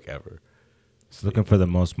best comic ever. It's looking for the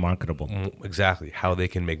most marketable. Exactly how they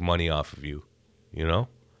can make money off of you, you know?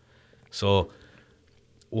 So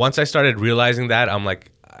once I started realizing that, I'm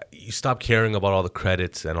like, you stop caring about all the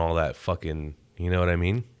credits and all that fucking, you know what I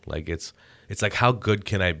mean? Like it's like how good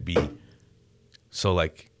can I be? So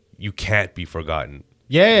like you can't be forgotten.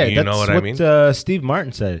 Yeah, You that's know what I mean? Steve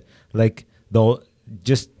Martin said. Like, though,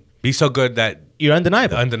 just Be so good that you're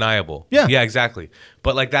undeniable. undeniable. Yeah. Yeah, exactly.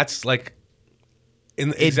 But like that's like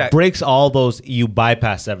It breaks all those. You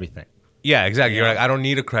bypass everything. Yeah, exactly. You're like, I don't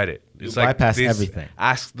need a credit. It's like bypass this- everything.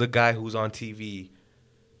 Ask the guy who's on TV,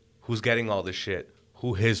 who's getting all this shit,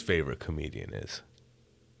 who his favorite comedian is.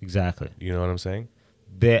 Exactly. You know what I'm saying?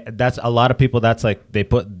 That's a lot of people. That's like they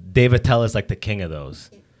put Dave Attell as like the king of those,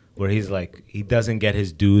 where he's like he doesn't get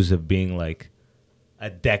his dues of being like a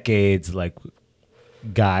decades like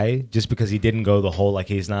guy just because he didn't go the whole like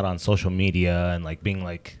he's not on social media and like being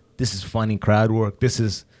like this is funny crowd work, this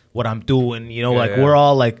is what I'm doing, you know, Yeah, like yeah. we're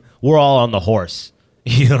all on the horse,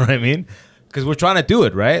 you know what I mean? Because we're trying to do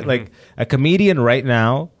it right. Like a comedian right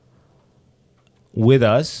now with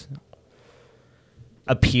us,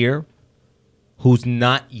 a peer who's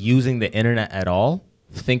not using the internet at all,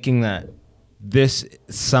 thinking that this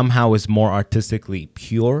somehow is more artistically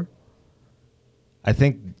pure, I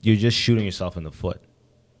think you're just shooting yourself in the foot.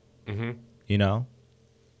 You know?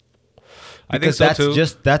 I think Because so too.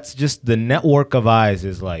 that's just the network of eyes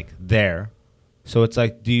is like there. So it's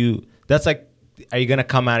like, are you gonna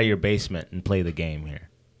come out of your basement and play the game here?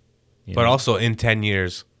 You But know? also in 10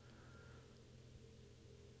 years,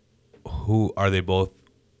 who are they both,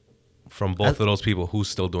 from both of those people, who's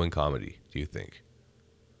still doing comedy, do you think?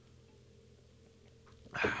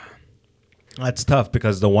 That's tough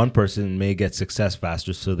because the one person may get success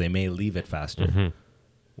faster, so they may leave it faster.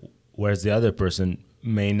 Whereas the other person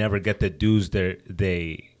may never get the dues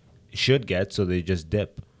they should get, so they just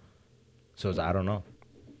dip. So I don't know.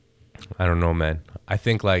 I don't know, man. I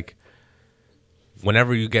think like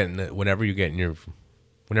whenever you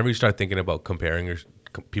start thinking about comparing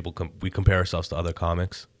we compare ourselves to other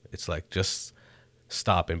comics. It's like just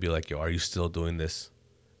stop and be like, yo, are you still doing this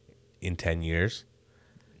in 10 years?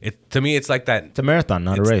 To me, it's like that. It's a marathon,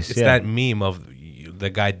 not a race. It's yeah. that meme of the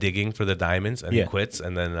guy digging for the diamonds and Yeah. he quits,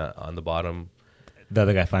 and then on the bottom, The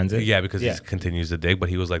other guy finds it. yeah, because he continues to dig, but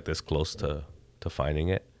he was like this close to finding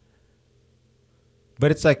it. But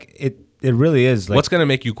it's like it really is like What's gonna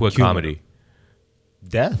make you quit humor. comedy,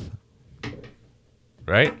 death.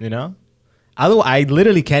 right? You know. Otherwise, I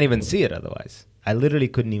literally can't even see it. Otherwise, I literally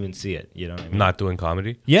couldn't even see it. You know what I mean? Not doing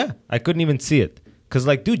comedy. Yeah, I couldn't even see it. Cause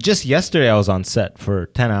like, dude, just yesterday I was on set for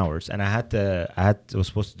 10 hours and I was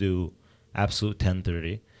supposed to do absolute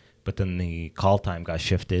 10:30, but then the call time got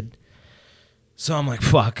shifted. So I'm like,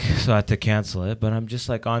 fuck. So I had to cancel it. But I'm just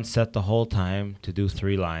like on set the whole time to do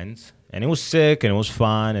 3 lines. And it was sick and it was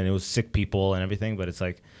fun and it was sick people and everything. But it's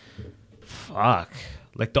like, fuck.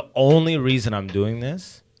 Like the only reason I'm doing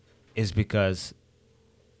this is because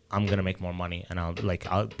I'm gonna make more money, and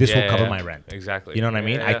this will cover my rent. Exactly. You know what I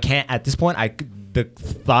mean? Yeah. I can't at this point. The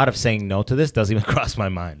thought of saying no to this doesn't even cross my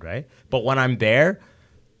mind, right? But when I'm there,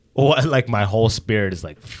 like my whole spirit is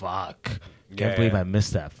like, fuck. Can't believe I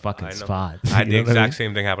missed that fucking spot. I had the You know what I mean? exact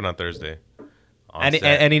same thing happen on Thursday.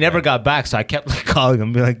 And he never got back, so I kept like calling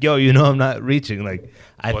him, being like, "Yo, I'm not reaching." Like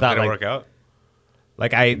I thought, did it like, work out?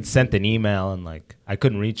 Like I sent an email and like I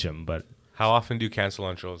couldn't reach him, but How often do you cancel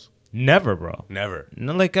on shows? never, bro. Never.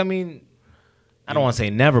 No, like I mean, I don't want to say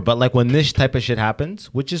never, but like when this type of shit happens,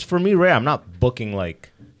 which is for me rare, I'm not booking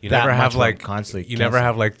like You that never have much where I'm like constantly. You never canceling.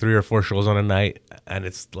 have like 3 or 4 shows on a night, and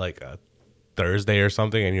it's like a Thursday or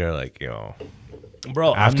something, and you're like,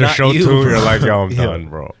 bro. after I'm not show you, 2, bro. you're like, yo, I'm Yeah. done,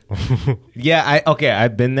 bro. Yeah,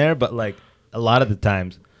 I've been there, but like a lot of the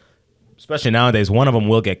times, especially nowadays, one of them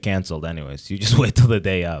will get canceled anyways. You just wait till the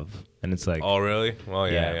day of, and it's like, Oh, really? Well,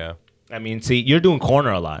 yeah. I mean, see, you're doing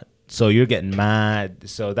corner a lot, so you're getting mad.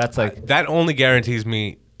 So that's like That only guarantees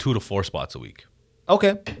me 2 to 4 spots a week.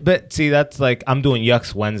 okay, but see, that's like I'm doing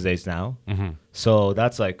Yucks Wednesdays now, so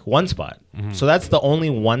that's like one spot. So that's the only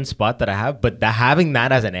one spot that I have. But having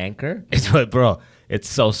that as an anchor is what, bro. It's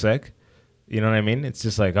so sick. You know what I mean? It's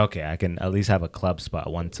just like, okay, I can at least have a club spot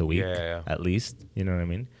once a week, Yeah. at least. You know what I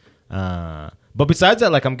mean? But besides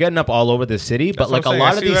that, like I'm getting up all over the city. But That's what like I'm a saying. I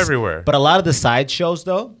lot of see you these, everywhere. But a lot of the side shows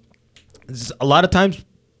though, a lot of times,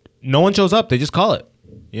 no one shows up. They just call it.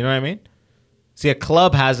 You know what I mean? See, a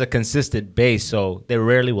club has a consistent base, so they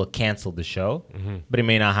rarely will cancel the show, but it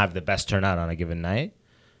may not have the best turnout on a given night.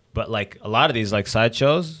 But like a lot of these like side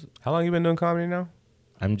shows, How long you been doing comedy now?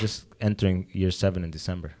 I'm just entering year 7 in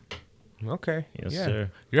December. Okay. Yes, yeah.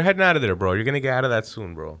 sir. You're heading out of there, bro. You're going to get out of that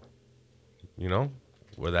soon, bro. You know?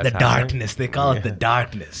 Where that's The happening. darkness, they call it the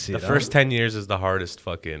darkness. The first 10 years is the hardest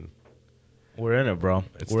fucking. we're in it, bro.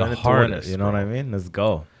 It's we're the in it to win hardest, it, you know bro. what I mean? Let's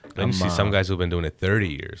go. Then you see some guys who've been doing it 30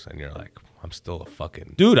 years, and you're like, I'm still a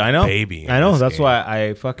fucking Dude, I know. baby. in I know. this That's game. why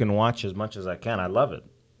I fucking watch as much as I can. I love it.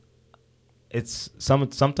 It's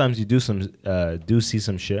sometimes you do see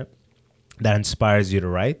some shit that inspires you to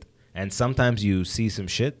write, and sometimes you see some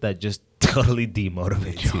shit that just totally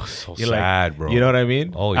demotivates you. so You're sad, bro. You know what I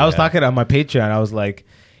mean? Oh, I was yeah. talking on my Patreon. I was like,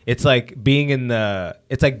 it's like being in a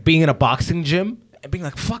boxing gym and being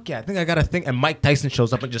like, fuck yeah, I think I got a thing. And Mike Tyson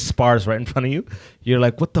shows up and just spars right in front of you. You're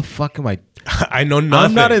like, what the fuck am I? I know nothing.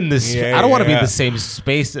 I'm not in this. Yeah, I don't want to be in yeah. the same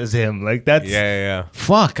space as him. Like that's Yeah.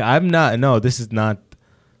 fuck. I'm not. No, this is not.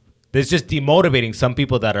 It's just demotivating. Some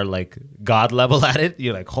people that are like God level at it.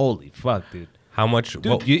 You're like, holy fuck, dude. How much? Dude,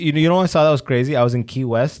 Well, you know what I saw that was crazy? I was in Key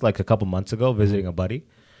West like a couple months ago visiting a buddy.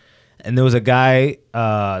 And there was a guy,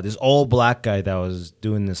 this old black guy that was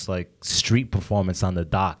doing this like street performance on the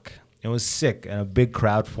dock. It was sick and a big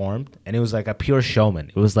crowd formed. And it was like a pure showman.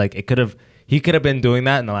 It was like he could have been doing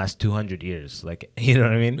that in the last 200 years. Like, you know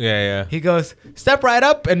what I mean? Yeah. He goes, step right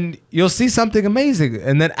up and you'll see something amazing.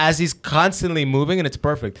 And then as he's constantly moving and it's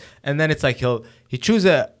perfect. And then it's like he'll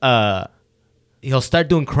start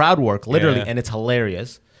doing crowd work literally Yeah. and it's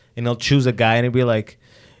hilarious. And he'll choose a guy and he'll be like,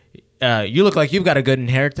 you look like you've got a good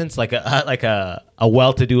inheritance, like a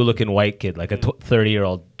well-to-do looking white kid, like a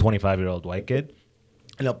 30-year-old, 25-year-old white kid.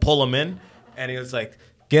 And he'll pull him in and he was like,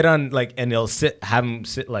 get on, like, and he'll have him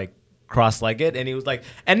sit like cross-legged. And he was like,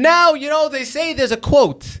 and now, they say there's a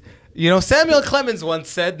quote. Samuel Clemens once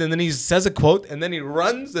said, and then he says a quote, and then he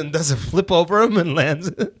runs and does a flip over him and lands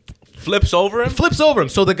it. flips over him. Flips over him.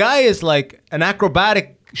 So the guy is like an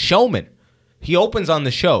acrobatic showman. He opens on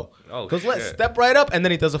the show. Oh, Goes, let's shit. step right up, and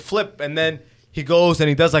then he does a flip, and then he goes and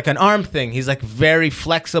he does like an arm thing. He's like very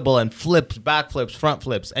flexible and flips, back flips, front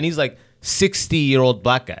flips, and he's like 60-year-old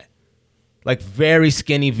black guy, like very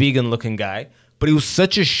skinny vegan looking guy. But he was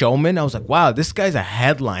such a showman. I was like, wow, this guy's a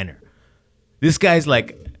headliner. This guy's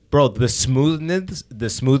like, bro, the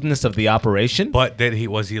smoothness of the operation. But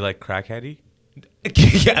was he like crackheady?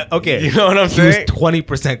 Yeah, okay. You know what I'm he saying? was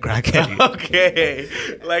 20% crackheady. Okay,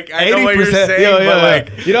 like I know what you're saying, yo, but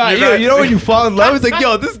like you know when you fall in love, it's like,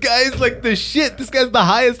 yo, this guy's like the shit. This guy's the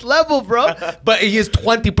highest level, bro. But he is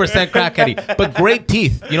 20% crackheady, but great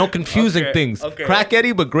teeth. Confusing Okay, things. okay.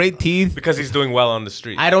 Crackheady, but great teeth. because he's doing well on the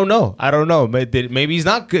street. I don't know. Maybe he's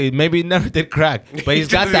not good. Maybe he never did crack. But he's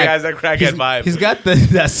got He that. has that crackhead vibe. He's got that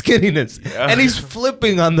skinniness, Yeah. and he's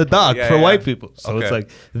flipping on the dock Yeah, for yeah. white people. So it's Okay.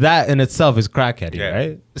 like that in itself is crackheady, Yeah.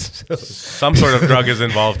 right? Some sort of drug is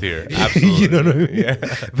involved here. Absolutely. You know what I mean? Yeah.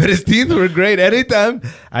 But his teeth were great. Anytime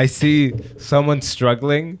I see someone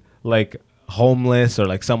struggling, like homeless or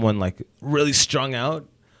like someone like really strung out,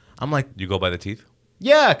 I'm like, You go by the teeth?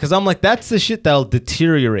 yeah, because I'm like, that's the shit that'll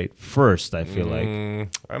deteriorate first, I feel like.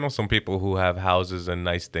 I know some people who have houses and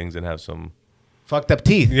nice things and have some fucked up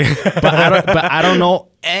teeth. But I don't know.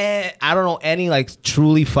 I don't know any like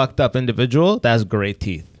truly fucked up individual that has great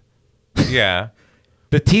teeth. Yeah.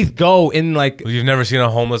 The teeth go in like You've never seen a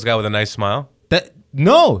homeless guy with a nice smile? that.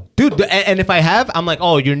 No, dude. And if I have, I'm like,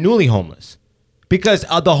 oh, you're newly homeless. Because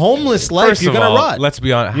the homeless life, First you're of going to all, rot. let's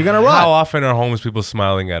be honest. You're going to How rot. often are homeless people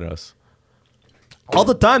smiling at us? All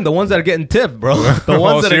the time. The ones that are getting tipped, bro. The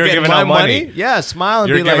ones so that are you're getting giving my out money? Yeah, smile and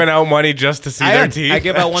You're be giving like, out money just to see their teeth? I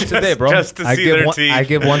give out once a day, bro. Just to I see give their one, teeth. I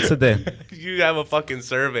give once a day. You have a fucking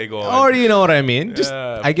survey going. Or you know what I mean? Just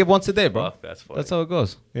Yeah. I give once a day, bro. Fuck, that's funny. That's how it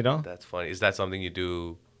goes, you know? That's funny. Is that something you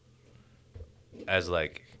do as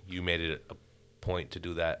like you made it a point to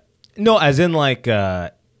do that? No, as in like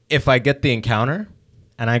if I get the encounter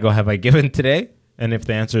and I go, have I given today? And if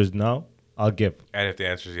the answer is no, I'll give. And if the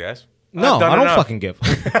answer is yes? No, I've done I don't enough. fucking give.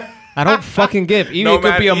 I don't fucking give. Even No, it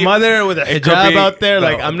could be a man, mother with a it could hijab be- out there. no.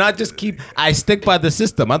 Like I'm not just I stick by the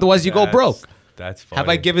system. Otherwise you go broke. That's funny. Have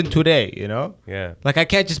I given today, you know? Yeah. Like I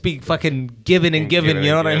can't just be fucking giving and giving, Giving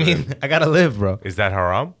you know and what I giving. mean? I gotta live, bro. Is that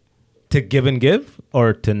haram? To give and give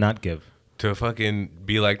or to not give? To fucking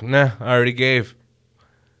be like, nah, I already gave.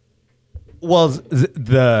 Well,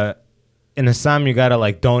 in Islam you gotta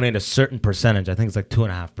like donate a certain percentage. I think it's like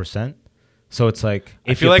 2.5%. So it's like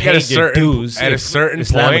if feel you like at paid a your certain- dues, at a if- certain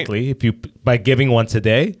point- Islamically, if you by giving once a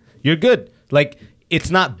day, you're good. Like it's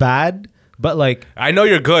not bad, but like I know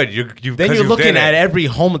you're good. You've then 'cause you're you've looking done at it. every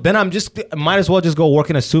home. Then I'm just might as well just go work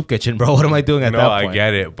in a soup kitchen, bro. What am I doing at No, that I point?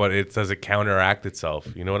 get it, but it does it counteract itself.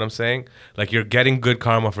 You know what I'm saying? Like you're getting good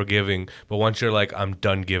karma for giving, but once you're like, I'm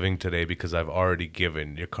done giving today because I've already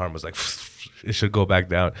given, your karma's like, it should go back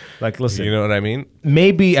down. Like, listen, You know what I mean?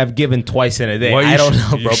 maybe I've given twice in a day. Well, you I don't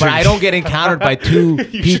should- know, you bro. should- But I don't get encountered by two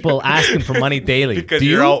people asking for money daily. Because do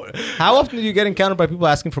you're you? out- How often do you get encountered by people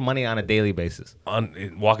asking for money on a daily basis?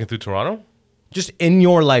 Walking through Toronto, Just in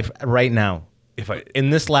your life right now. if I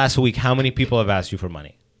In this last week, how many people have asked you for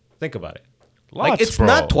money? Think about it. Like Lots, it's bro.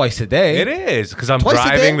 not twice a day. it is because I'm Twice a day?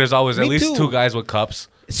 driving. There's always at Me least too. two guys with cups.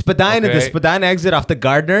 Spadina, Okay. the Spadina exit off the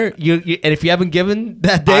Gardner. You and if you haven't given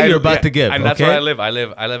that day, you're about yeah, to give. and that's okay? where I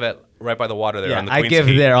live. I live at right by the water there. Yeah, on the I Queen's give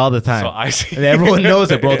Quay. there all the time. So I see. And everyone knows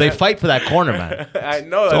it, bro. They Yeah. fight for that corner, man. I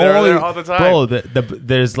know It's they're only- there all the time. Bro,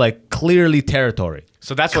 there's like clearly territory.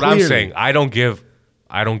 So that's what I'm Clearly. saying. I don't give.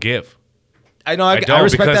 I don't give. I know. I don't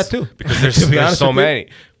respect because, that too. because there's, To be there's honest so with you. many.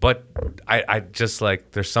 But I just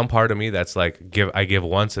like there's some part of me that's like I give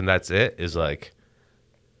once and that's it. Is like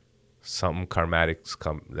something karmatic's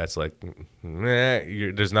come. That's like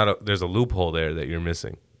there's a loophole there that you're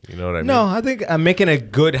missing. You know what I mean? No, I think I'm making a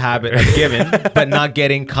good habit of giving, but not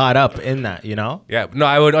getting caught up in that. You know, Yeah. No,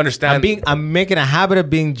 I would understand. I'm making a habit of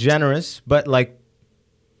being generous, but like,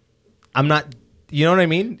 I'm not. You know what I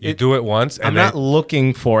mean? you do it once, and I'm then not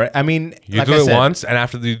looking for it. I mean, you like do I it said, once, and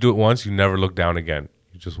after you do it once, you never look down again.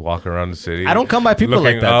 You just walk around the city. I don't come by people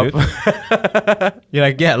like looking that, up. dude. You're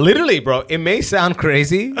like, yeah, literally, bro. It may sound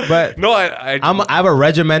crazy, but No, I I have a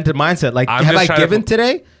regimented mindset. Like, I'm have just I trying to given put-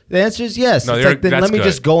 today? The answer is yes. No, It's you're- like, then that's let me good.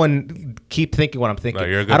 just go and keep thinking what I'm thinking. No,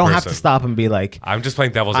 you're a good I don't have to person. stop and be like, I'm just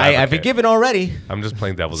playing devil's advocate. I've forgiven already. I'm just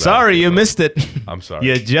playing devil's Sorry, advocate, you bro. missed it. I'm sorry.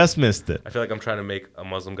 You just missed it. I feel like I'm trying to make a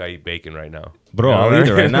Muslim guy eat bacon right now. Bro, You know I'll what eat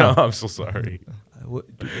it I right mean? now. No, I'm so sorry. Will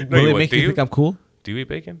you it would. make Do you you? think I'm cool? Do you eat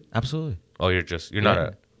bacon? Absolutely. Oh, you're not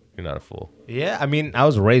a fool. Yeah, I mean, I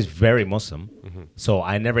was raised very Muslim, Mm-hmm. so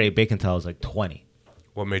I never ate bacon until I was like 20.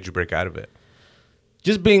 What made you break out of it?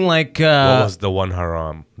 Just being like, What was the one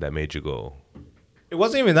haram that made you go? it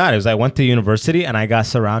wasn't even that. It was I went to university and I got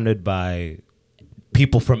surrounded by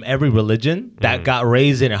people from every religion that Mm-hmm. got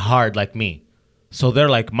raised in it hard like me. So they're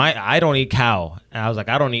like, I don't eat cow. And I was like,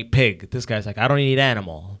 I don't eat pig. This guy's like, I don't eat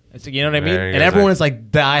animal. It's like, you know what I mean? Yeah, you And guys everyone's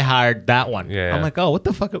like, die hard that one. Yeah. I'm like, oh, what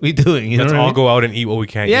the fuck are we doing? You Let's know what I all mean? go out and eat what we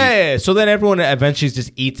can't eat. Yeah. So then everyone eventually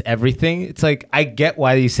just eats everything. It's like, I get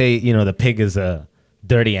why you say, the pig is a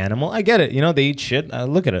dirty animal. I get it. They eat shit.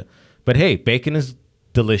 Look at it. But hey, bacon is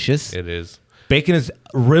delicious. It is.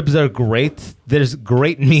 Ribs are great. There's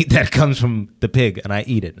great meat that comes from the pig, and I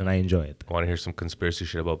eat it and I enjoy it. Want to hear some conspiracy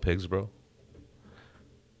shit about pigs, bro?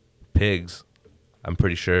 Pigs, I'm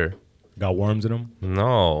pretty sure. Got worms in them?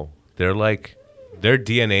 No, their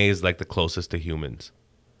DNA is like the closest to humans.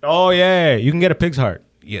 Oh yeah, you can get a pig's heart.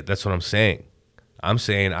 Yeah, that's what I'm saying.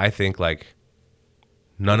 I think like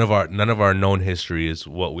none of our known history is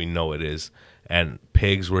what we know it is, and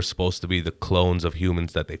pigs were supposed to be the clones of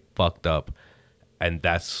humans that they fucked up, and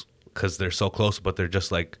that's because they're so close, but they're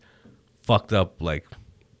just like fucked up, like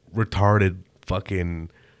retarded fucking.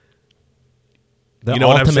 The You know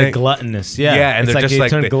what I'm ultimate saying? gluttonous. Yeah, Yeah, and it's they're like just they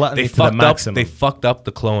like turned gluttony they to the fucked up. maximum. They fucked up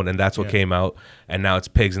the clone, and that's what Yeah. came out. And now it's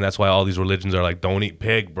pigs, and that's why all these religions are like, "Don't eat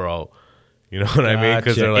pig, bro." You know what I mean?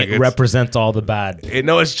 Because Gotcha. they're like it represents all the bad.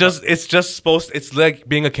 no, it's just supposed. It's like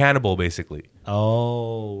being a cannibal, basically.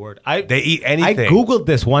 Oh, word. They eat I anything. Googled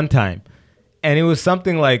this one time, and it was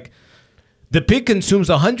something like the pig consumes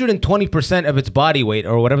 120% of its body weight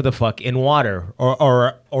or whatever the fuck in water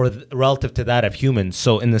or relative to that of humans.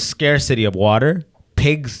 So in the scarcity of water,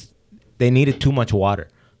 pigs, they needed too much water.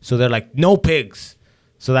 So they're like, no pigs.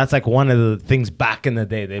 So that's like one of the things back in the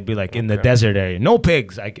day. They'd be like in the desert area, no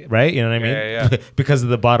pigs, right? You know what I mean? Yeah. Because of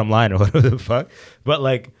the bottom line or whatever the fuck. But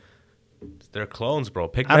like, They're clones, bro.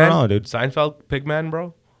 Pigman. I don't know, dude. Seinfeld, Pigman,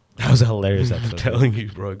 bro. that was a hilarious I'm episode. telling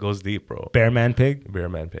you, bro. It goes deep, bro. Bear man pig. Bear,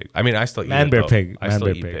 man, pig. I mean, I still eat Man, it, bear, though. pig. I Man, still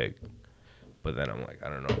bear, eat pig. pig. But then I'm like, I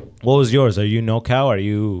don't know. What was yours? Are you no cow? Are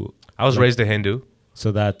you? I was raised a Hindu.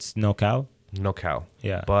 So that's no cow. No cow.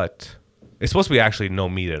 Yeah. But it's supposed to be actually no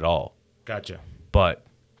meat at all. Gotcha. But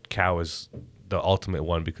cow is the ultimate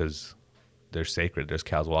one because they're sacred. There's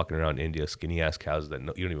cows walking around India, skinny ass cows that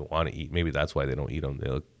you don't even want to eat. Maybe that's why they don't eat them.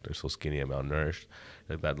 They're so skinny and malnourished.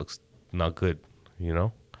 Like, that looks not good, you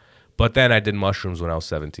know? But then I did mushrooms when I was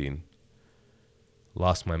 17.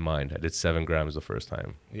 Lost my mind. I did 7 grams the first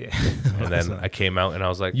time. Yeah. And then I came out and I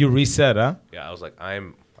was like, You reset, huh? yeah, I was like, I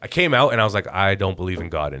came out and I was like, I don't believe in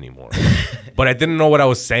God anymore. But I didn't know what I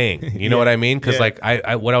was saying. You know what I mean? Because like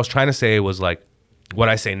I what I was trying to say was like, what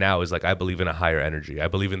I say now is like, I believe in a higher energy. I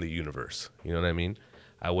believe in the universe. You know what I mean?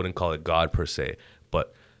 I wouldn't call it God per se,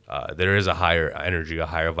 but there is a higher energy, a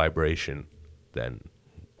higher vibration than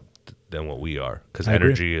what we are. Because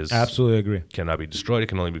energy is absolutely agree. cannot be destroyed. It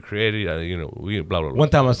can only be created. You know, we blah blah blah. One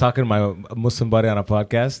time I was talking to my Muslim buddy on a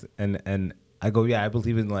podcast, and I go, yeah, I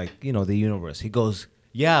believe in like the universe. He goes,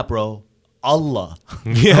 yeah, bro, Allah.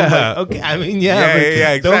 Yeah. I'm like, okay. I mean, Yeah, but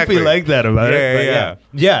yeah, exactly. Don't be like that about Yeah, it. But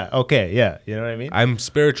yeah. yeah. Okay. Yeah. You know what I mean? I'm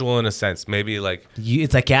spiritual in a sense. Maybe like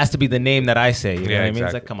It's like it has to be the name that I say. You know Yeah, what I mean?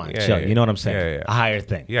 It's exactly. like, come on, Yeah, chill. yeah, You know what I'm saying? yeah, yeah. A higher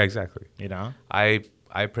thing. yeah, exactly. You know? I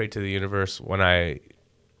pray to the universe when I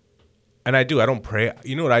don't pray.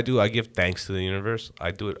 You know what I do? I give thanks to the universe.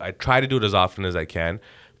 I do it. I try to do it as often as I can,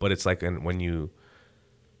 but it's like when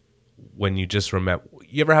you just remember.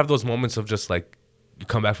 You ever have those moments of just like you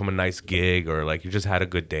come back from a nice gig or like you just had a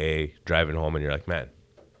good day driving home and you're like, man,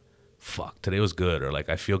 fuck, today was good, or like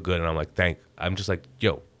I feel good and I'm like, I'm just like,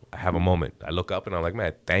 yo, I have a moment. I look up and I'm like,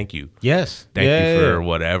 man, thank you. Yes. Thank you for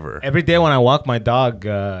whatever. Every day when I walk my dog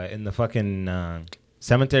in the fucking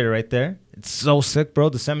cemetery right there, it's so sick, bro.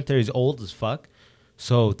 The cemetery is old as fuck.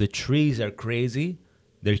 So the trees are crazy.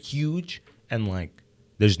 They're huge. And like,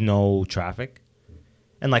 there's no traffic.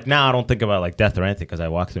 And like now I don't think about like death or anything because I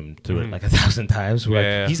walked him through it like 1,000 times. Where,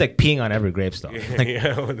 Yeah. He's like peeing on every gravestone. Like,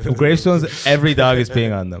 Yeah. gravestones, every dog is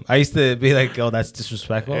peeing on them. I used to be like, oh, that's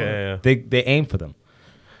disrespectful. Yeah. They aim for them.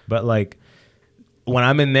 But like when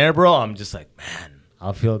I'm in there, bro, I'm just like, man,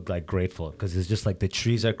 I'll feel like grateful because it's just like the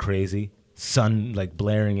trees are crazy, sun like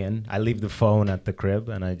blaring in. I leave the phone at the crib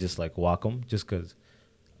and I just like walk him just because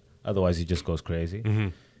otherwise he just goes crazy. Mm-hmm.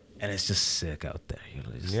 And it's just sick out there. You're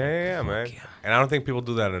just Yeah, like, man. fuck yeah. And I don't think people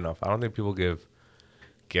do that enough. I don't think people give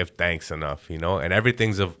thanks enough, you know? And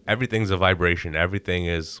everything's a vibration. Everything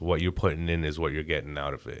is what you're putting in is what you're getting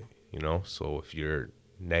out of it, you know? So if you're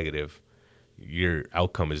negative, your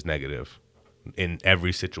outcome is negative in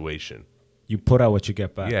every situation. You put out what you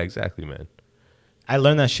get back. Yeah, exactly, man. I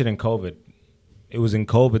learned that shit in COVID. It was in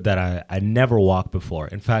COVID that I never walked before.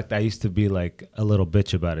 In fact, I used to be like a little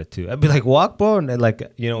bitch about it too. I'd be like, walk, bro. And like,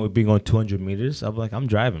 we'd be going 200 meters. I'd be like, I'm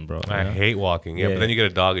driving, bro. I hate walking. Yeah, Yeah. but then you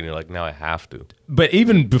get a dog and you're like, now I have to. But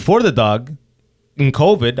even before the dog, in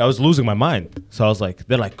COVID, I was losing my mind. So I was like,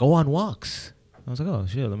 they're like, go on walks. I was like, oh,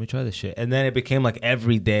 shit, let me try this shit. And then it became like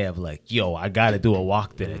every day of like, yo, I got to do a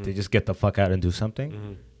walk today to just get the fuck out and do something.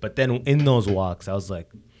 Mm-hmm. But then in those walks, I was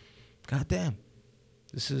like, God damn,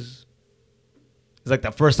 it's like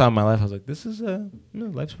the first time in my life, I was like, this is,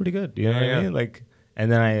 life's pretty good. You know what I mean? Like,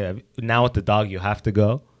 and then now with the dog, you have to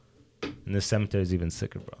go. And the cemetery is even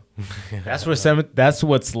sicker, bro. That's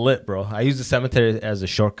what's lit, bro. I use the cemetery as a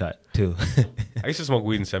shortcut too. I used to smoke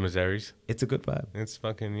weed in cemeteries. It's a good vibe. It's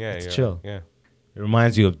fucking, It's chill. Yeah. It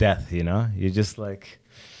reminds you of death, you know? You're just like,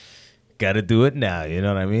 gotta do it now, you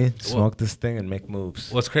know what I mean? Smoke this thing and make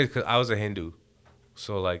moves. Well, it's crazy because I was a Hindu.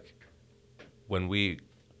 So, like, when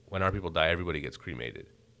our people die, everybody gets cremated.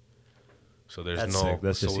 So there's That's sick.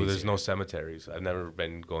 That's just there's easier. no cemeteries. I've never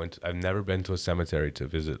been to a cemetery to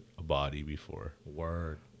visit a body before.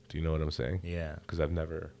 Word. Do you know what I'm saying? Yeah. Because I've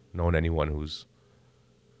never known everyone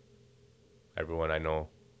I know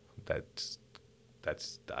that's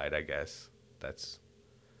died, I guess, that's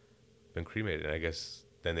been cremated. I guess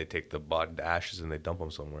then they take the ashes and they dump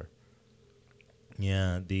them somewhere.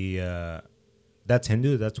 Yeah, That's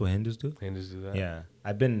Hindu. That's what Hindus do. Hindus do that. Yeah,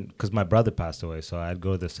 I've been because my brother passed away, so I'd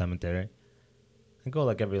go to the cemetery. I go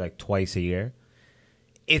like every like twice a year.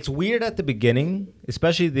 It's weird at the beginning,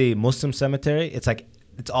 especially the Muslim cemetery. It's like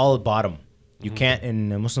it's all at bottom. You can't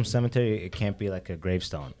in a Muslim cemetery. It can't be like a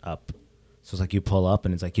gravestone up. So it's like you pull up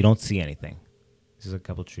and it's like you don't see anything. There's a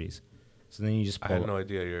couple trees. So then you just I pull had up. no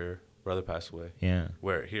idea your brother passed away. Yeah,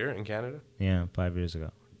 Where? Here in Canada? yeah, 5 years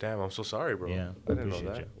ago. Damn, I'm so sorry, bro. Yeah, I didn't know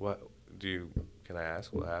appreciate that. you. What do you? Can I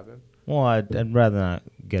ask what happened? Well, I'd rather not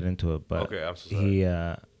get into it, but Okay, I'm so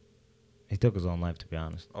sorry. he took his own life, to be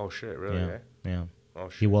honest. Oh shit, really? Yeah, Eh? yeah. Oh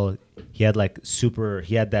shit. He had like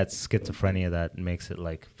he had that schizophrenia that makes it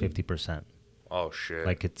like 50%. Oh shit.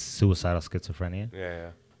 Like it's suicidal schizophrenia.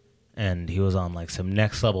 Yeah. And he was on like some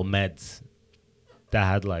next level meds that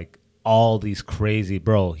had like all these crazy,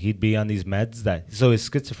 bro. He'd be on these meds so his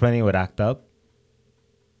schizophrenia would act up.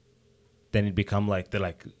 Then he'd become like, they're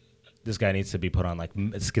like, this guy needs to be put on like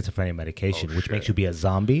schizophrenia medication, Oh, which shit. makes you be a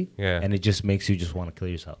zombie. Yeah. And it just makes you just want to kill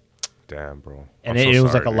yourself. Damn, bro. And I'm it so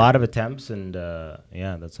was like sorry, a lot of attempts, and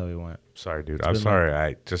yeah, that's how he went. Sorry, dude. It's I'm been sorry.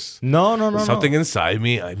 I just No. something inside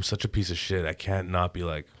me. I'm such a piece of shit. I can't not be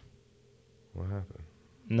like, what happened?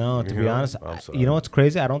 No, to You be know? honest, I'm sorry. you know what's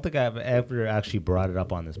crazy? I don't think I've ever actually brought it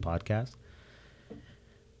up on this podcast.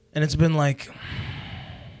 And it's been like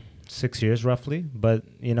 6 years roughly. But,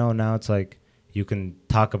 now it's like you can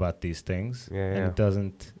talk about these things. Yeah, and yeah. it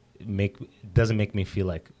doesn't make me feel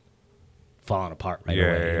like falling apart right Yeah,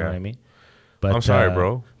 away. yeah, You know yeah. what I mean? But, I'm sorry,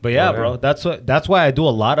 bro. But yeah, Oh, yeah. bro, that's why I do a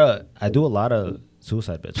lot of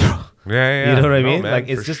suicide bits, bro. Yeah. You know what I No, mean? man, Like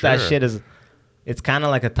it's for just sure. that shit is. It's kind of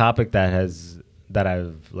like a topic that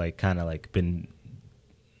I've like kind of like been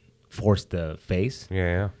forced to face.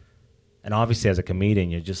 Yeah. And obviously, as a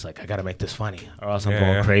comedian, you're just like, I gotta make this funny, or else I'm Yeah,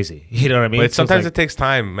 going yeah. crazy. You know what I mean? But So it's sometimes like- it takes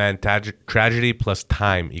time, man. Tragedy plus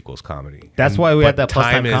time equals comedy. That's why we had that plus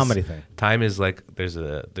time is- comedy thing. Time is like there's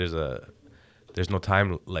no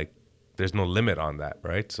time, like there's no limit on that,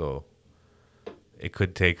 right? So it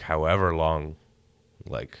could take however long,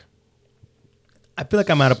 like. I feel like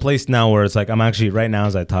I'm at a place now where it's like I'm actually right now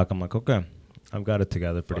as I talk, I'm like, okay, I've got it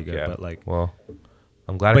together pretty Fuck good. yeah. But like, well,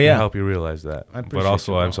 I'm glad I But can yeah. help you realize that. I But appreciate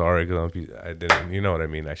also, you, bro. I'm sorry because I didn't. You know what I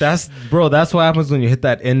mean? that's what happens when you hit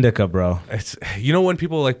that indica, bro. It's when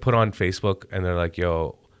people like put on Facebook and they're like,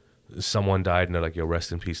 "Yo, someone died," and they're like, "Yo,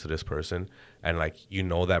 rest in peace to this person," and like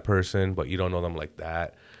that person, but you don't know them like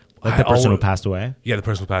that. Like the person who passed away. Yeah, the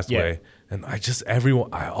person who passed Yeah. away, and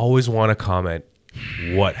I always want to comment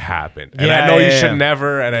what happened, and Yeah, I know you yeah, should yeah.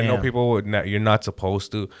 never, and I know Yeah. people would. You're not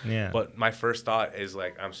supposed to. Yeah. But my first thought is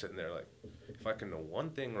like, I'm sitting there like, if I can know one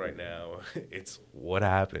thing right now, it's what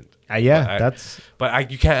happened. Yeah,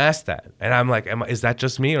 But you can't ask that, and I'm like, is that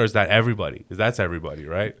just me or is that everybody? Because that's everybody,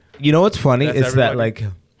 right? You know what's funny That's is that everybody.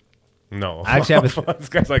 like No, I actually have a this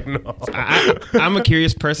guy's like, no. I'm a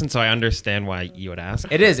curious person, so I understand why you would ask.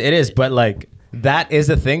 it is, but like that is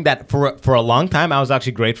a thing that for a long time I was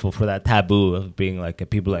actually grateful for that taboo of being like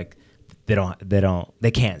people like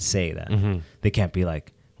they can't say that. They can't be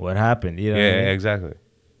like, what happened? You know what I mean? Yeah, exactly.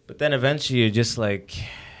 But then eventually you're just like,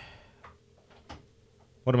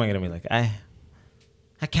 what am I gonna be like? I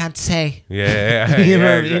can't say. Yeah, You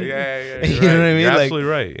know what I yeah, mean? yeah. You know what I mean? You're Like, absolutely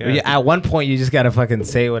right. Yeah. At one point, you just gotta fucking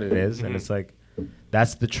say what it is, and it's like,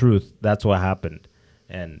 that's the truth. That's what happened,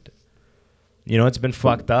 and it's been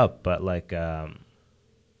fucked up. But like, I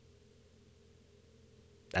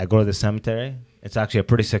go to the cemetery. It's actually a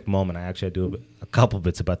pretty sick moment. I actually do a couple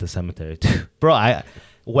bits about the cemetery too, bro.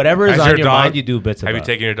 Whatever is Has on your dog- mind, you do bits Have about. you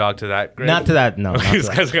taken your dog to that grave? Not to that, no. Not to This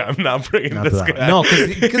that. guy's like, I'm not bringing Not to this that. guy. No,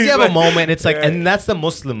 because you have a moment. It's like, Yeah. and that's the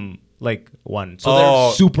Muslim like one. So Oh,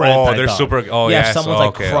 they're super oh, anti-dog. they're super- oh, yeah. yes. If someone's Oh,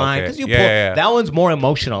 like okay, crying, okay. because Yeah, yeah, yeah. that one's more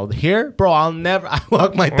emotional. Here, bro, I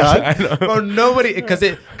walk my dog. I know. Bro, nobody, because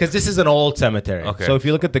this is an old cemetery. Okay. So if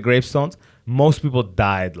you look at the gravestones, most people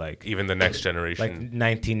died like Even the next generation.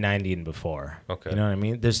 1990 and before. Okay. You know what I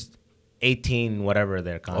mean? There's 18 whatever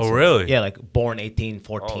they're constantly. really? Yeah, like born oh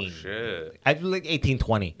 1814. shit, I like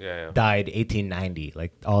 1820. Yeah. Died 1890.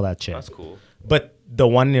 Like all that shit. that's cool. But the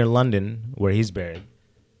one near London where he's buried,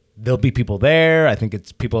 there'll be people there. I think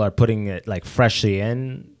it's people are putting it like freshly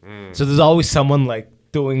in. So there's always someone like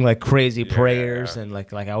doing like crazy prayers yeah. and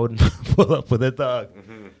like I wouldn't pull up with a dog.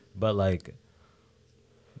 But like,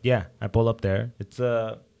 yeah, I pull up there. It's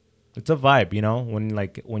a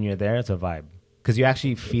vibe, when you're there, it's a vibe. Because you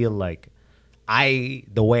actually feel like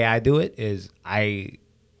the way I do it is I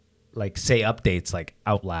like say updates like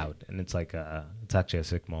out loud, and it's like it's actually a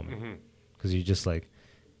sick moment because you just like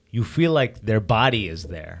you feel like their body is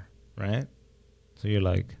there, right? So you're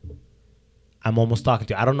like, I'm almost talking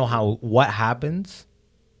to you. I don't know what happens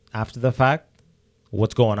after the fact,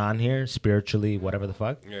 what's going on here spiritually, whatever the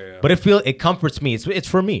fuck. Yeah. But it comforts me. It's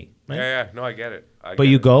for me. Right? Yeah. No, I get it. But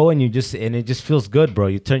you go and it just feels good, bro.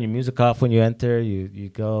 You turn your music off when you enter. You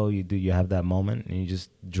go, you have that moment, and you just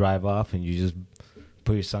drive off, and you just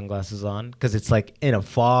put your sunglasses on, because it's like in a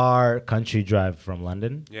far country drive from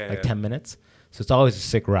London, 10 minutes. So it's always a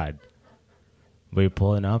sick ride. But you're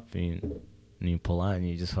pulling up, and you pull on, and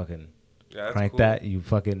you just fucking crank cool. That.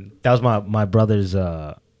 That was my brother's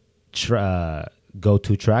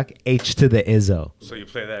go-to track, H to the Izzo. So you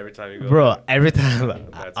play that every time you go? Bro, every time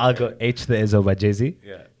I'll go H to the Izzo by Jay-Z.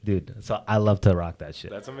 Yeah. Dude, so I love to rock that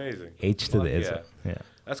shit. That's amazing. H to the Izzo. Yeah.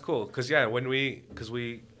 That's cool. Because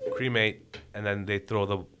we cremate and then they throw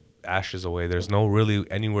the ashes away. There's no really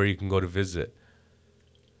anywhere you can go to visit.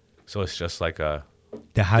 So it's just like do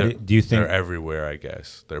you think they're everywhere, I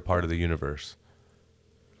guess. They're part of the universe.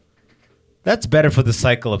 That's better for the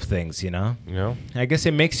cycle of things, you know? You know? I guess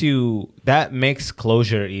that makes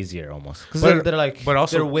closure easier almost. Because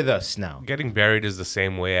they're with us now. Getting buried is the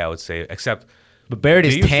same way, I would say, except... But buried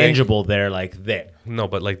is tangible, they're like there. No,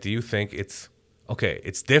 but like, do you think it's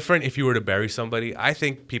different if you were to bury somebody? I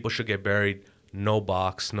think people should get buried, no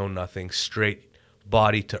box, no nothing, straight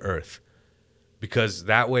body to earth. Because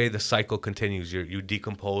that way the cycle continues. You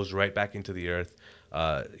decompose right back into the earth.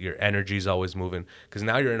 Your energy's always moving. Because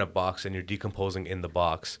now you're in a box and you're decomposing in the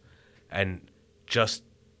box. And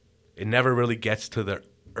it never really gets to the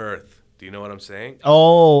earth. Do you know what I'm saying?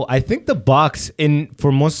 Oh, I think the box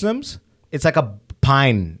for Muslims, it's like a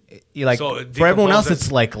pine. For everyone else,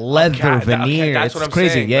 it's like leather veneer. That's it's what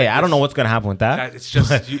crazy. Saying. Yeah, I don't know what's gonna happen with that. It's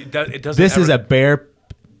just it doesn't. This is a bare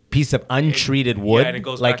piece of untreated wood. And it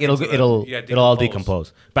goes like it'll all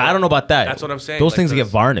decompose. But I don't know about that. That's what I'm saying. Those things get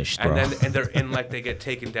varnished, bro. And they're in they get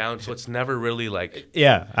taken down, so it's never really like.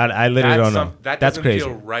 Yeah, I literally don't know. That's crazy.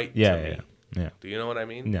 Feel right to me. Yeah. Do you know what I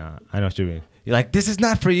mean? No, I know what you mean. You're like, this is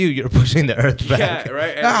not for you. You're pushing the earth back. Yeah,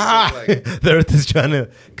 right. And the earth is trying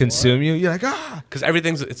to consume you. You're like, because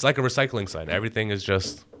it's like a recycling sign. Everything is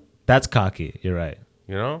just. That's cocky. You're right.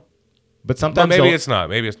 You know. But sometimes maybe it's not.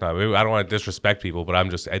 Maybe I don't want to disrespect people, but I'm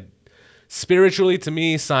just spiritually, to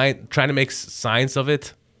me, trying to make science of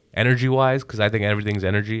it, energy wise, because I think everything's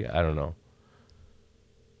energy. I don't know.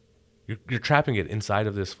 You're trapping it inside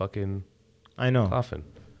of this fucking. I know. Coffin.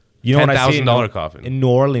 You know what I see $10,000 coffin. In New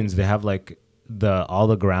Orleans, they have like all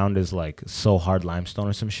the ground is like so hard limestone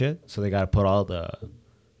or some shit. So they got to put all the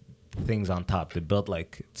things on top. They built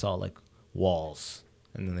it's all like walls,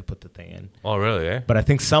 and then they put the thing in. Oh, really? Eh? But I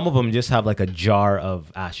think some of them just have like a jar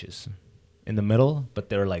of ashes in the middle, but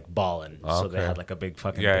they're like balling. So they had like a big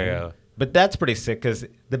fucking thing. Yeah. But that's pretty sick, because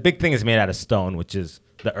the big thing is made out of stone, which is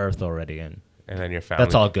the earth already in. And then your family.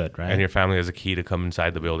 That's all good, right? And your family has a key to come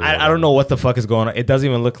inside the building. I don't know what the fuck is going on. It doesn't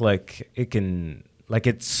even look like it can. Like,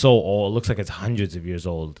 it's so old. It looks like it's hundreds of years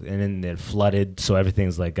old, and then they're flooded, so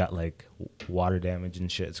everything's like got like water damage and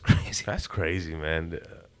shit. It's crazy. That's crazy, man.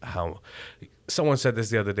 How someone said this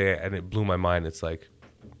the other day, and it blew my mind. It's like,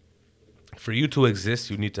 for you to exist,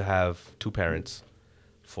 you need to have 2 parents,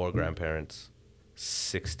 4 grandparents,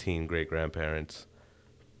 16 great grandparents,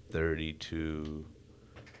 32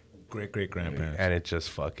 great grandparents, and it just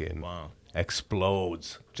fucking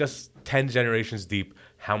explodes. Just 10 generations deep.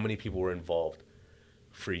 How many people were involved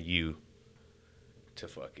for you to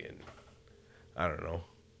fucking, I don't know,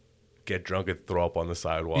 get drunk and throw up on the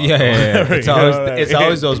sidewalk? Yeah. It's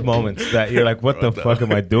always those moments that you're like, what the fuck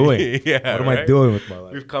am I doing? What am I doing with my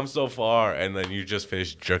life? We've come so far, and then you just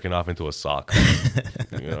finished jerking off into a sock.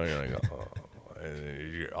 You're like, oh.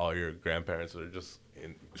 And all your grandparents are just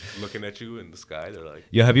looking at you in the sky. They're like,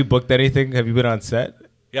 yo, have you booked anything? Have you been on set?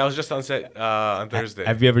 Yeah, I was just on set on Thursday.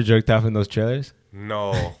 Have you ever jerked off in those trailers?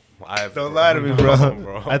 No. Don't lie to me,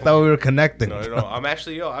 bro. I thought we were connecting. No. I'm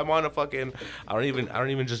actually, I'm on a fucking. I don't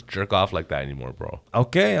even just jerk off like that anymore, bro.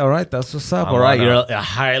 Okay, all right, that's what's up. All right, you're a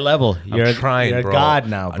high level. You're trying, you're bro. a god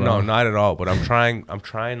now, bro. No, not at all. But I'm trying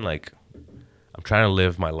to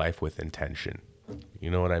live my life with intention. You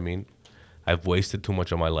know what I mean? I've wasted too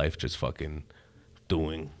much of my life just fucking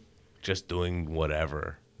doing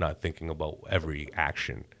whatever, not thinking about every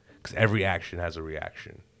action, because every action has a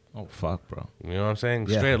reaction. Oh fuck, bro. You know what I'm saying?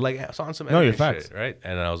 Yeah. Straight up, like it's on some you're shit, facts. right?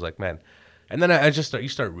 And I was like, man. And then I just you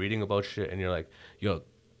start reading about shit, and you're like, yo,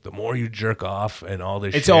 the more you jerk off and all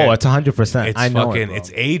this it's shit. It's 100%. I know fucking, it,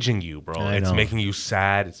 it's aging you, bro. It's making you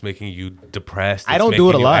sad. It's making you depressed. I don't do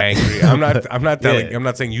it a lot. Angry. I'm not telling. Yeah. I'm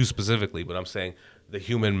not saying you specifically, but I'm saying the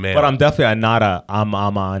human male. But I'm definitely not on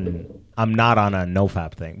a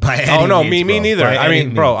nofap thing. Me neither. I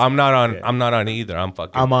mean, bro, I'm not on either.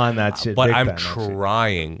 I'm on that shit. But I'm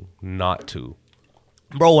trying not to.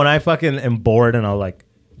 Bro, when I fucking am bored and I'll like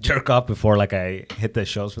jerk off before like I hit the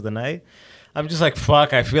shows for the night, I'm just like,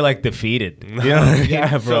 fuck, I feel like defeated. You know what I mean?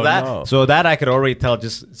 Yeah, bro, So that I could already tell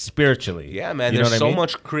just spiritually. Yeah, man. You know There's what I so mean?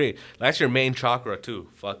 much create. That's your main chakra too.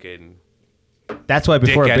 Fucking. That's why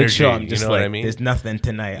before a dick big show, energy, I'm just you know like, what I mean? there's nothing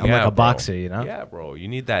tonight. I'm Yeah, like a bro. boxer, you know? Yeah, bro. You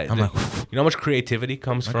need that. I'm like, you know how much creativity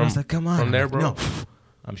comes My from girl's like, come on. from I'm there, like, bro. No.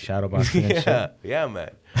 I'm shadow boxing and Yeah, yeah,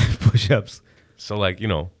 man. shit. Push-ups. So like, you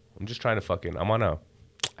know, I'm just trying to fucking.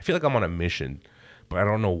 I feel like I'm on a mission, but I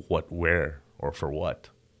don't know what, where, or for what.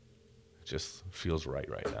 It just feels right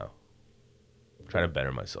now. I'm trying to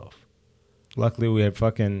better myself. Luckily,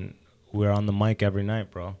 we're on the mic every night,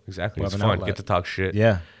 bro. Exactly. We It's have an fun. outlet. Get to talk shit.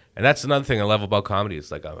 Yeah. And that's another thing I love about comedy.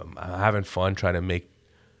 It's like I'm having fun trying to make.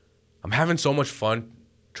 I'm having so much fun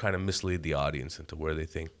trying to mislead the audience into where they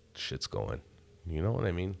think shit's going. You know what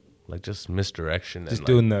I mean? Like just misdirection. Just and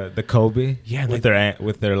doing the Kobe Yeah, with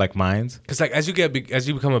like- their like minds. Because like as you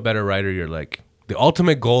become a better writer, you're like the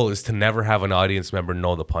ultimate goal is to never have an audience member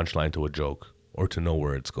know the punchline to a joke or to know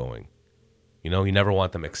where it's going. You know, you never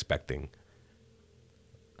want them expecting.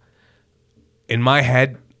 In my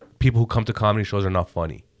head, people who come to comedy shows are not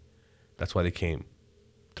funny. That's why they came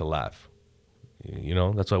to laugh. You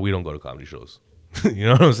know, that's why we don't go to comedy shows. You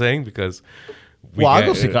know what I'm saying? Because I'll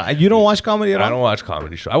go see. You don't watch comedy at all? I don't watch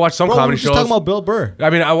comedy shows. I watch some Bro, comedy we were shows. just talking about Bill Burr. I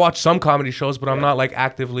mean, I watch some comedy shows, but I'm not like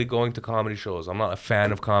actively going to comedy shows. I'm not a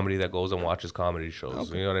fan of comedy that goes and watches comedy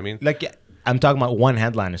shows. You know what I mean? Like, yeah, I'm talking about one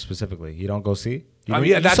headliner specifically. You don't go see? You, I mean,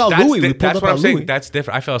 you that's, saw that's, Louis. We di- pulled that's up what I'm on saying. Louis. That's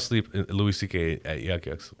different. I fell asleep in Louis C.K. at Yuck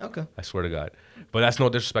Yucks. Okay. I swear to God. But that's no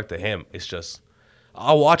disrespect to him. It's just,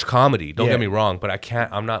 I'll watch comedy. Don't Yeah. get me wrong. But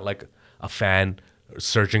I'm not like a fan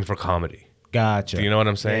searching for comedy. Gotcha. Do you know what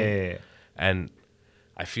I'm saying? Yeah. And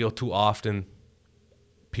I feel too often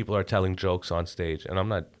people are telling jokes on stage, and I'm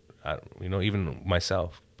not, even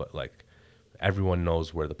myself, but like everyone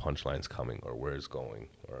knows where the punchline's coming or where it's going,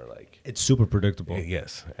 or like It's super predictable.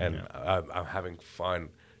 yes, and I'm having fun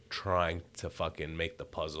trying to fucking make the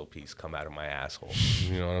puzzle piece come out of my asshole.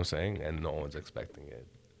 You know what I'm saying? And no one's expecting it.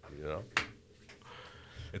 You know,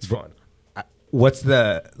 it's fun. What's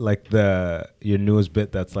your newest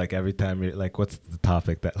bit that's like every time you're like, what's the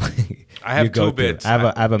topic that like I have you go two through? bits. I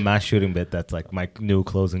have a mass shooting bit that's like my new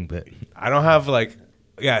closing bit. I don't have like,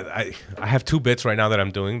 I have two bits right now that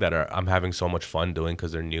I'm doing that I'm having so much fun doing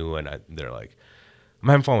because they're new and they're like, I'm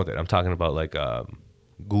having fun with it. I'm talking about like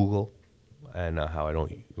Google and how I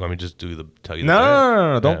don't. Let me just tell you the bit?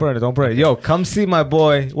 No, don't burn it, don't burn it. Yo, come see my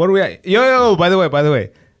boy. What are we at? Yo, by the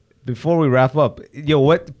way, before we wrap up,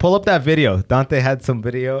 pull up that video. Dante had some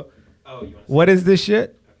video. Oh, you want What is this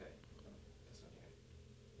shit?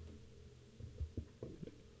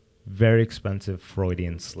 Very expensive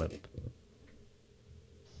Freudian slip.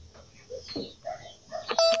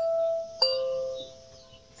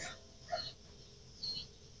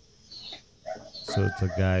 So it's a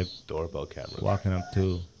guy Doorbell camera. walking up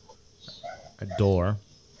to a door,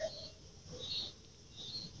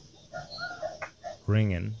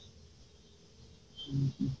 ringing.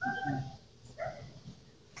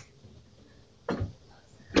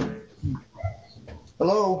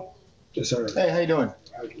 Hello. Yes, sir. Hey, how you doing?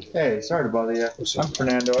 Hey, sorry to bother you. I'm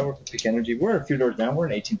Fernando. I work at Peak Energy. We're a few doors down. We're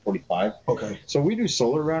in 1845. Okay. So we do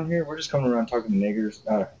solar around here. We're just coming around talking to niggers.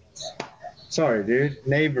 Sorry, dude.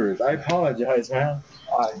 Neighbors. I apologize, man.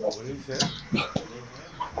 I know. What did he say?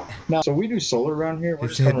 No, so we do solar around here. We're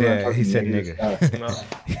He just coming said, around talking he to said niggers.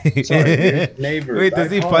 nigger. Sorry, dude. Neighbors. Wait,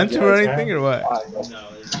 does I he punch you or apologize, anything man. or what? I know. No,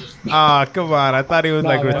 it's just Ah, come on. I thought he was No,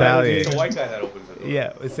 like man, retaliating. It's a white guy that opens it.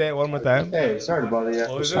 Yeah, say it one more time. Hey, sorry to bother you.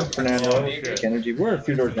 is I'm it? Fernando. I work shit. at Peak Energy. We're a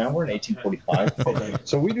few doors down. We're in 1845. Okay.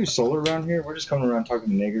 So we do solar around here. We're just coming around talking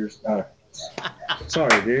to niggers.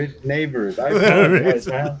 Sorry, dude. Neighbors. I apologize,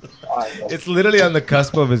 man. I know. It's literally on the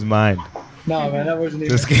cusp of his mind. No, man, that wasn't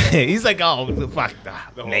even. This guy, he's like, oh, fuck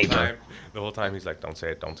that. The whole Neighbor. time. The whole time he's like, don't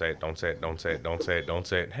say it, don't say it, don't say it, don't say it, don't say it, don't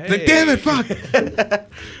say it. Hey. Like, damn it, fuck.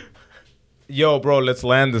 Yo, bro, let's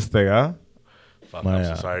land this thing, huh? Fuck, My, I'm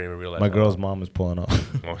so uh, sorry I didn't even realize. My that. girl's mom is pulling up.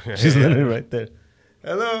 Oh, yeah, She's yeah, literally yeah. right there.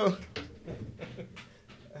 Hello.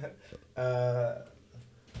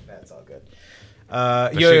 That's all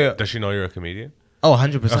good. Does she know you're a comedian? Oh,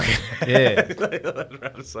 100%.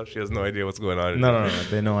 Yeah. So she has no idea what's going on. No.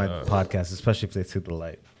 They know I podcast, especially if they see the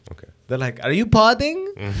light. Okay. They're like, are you podding?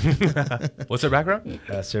 What's her background?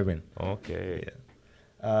 Serbian. Okay. You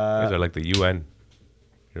guys are like the UN.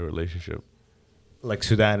 Your relationship. Like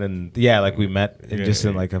Sudan and, like we met in Yeah, just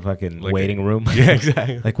in yeah. like a fucking Like waiting room. Yeah,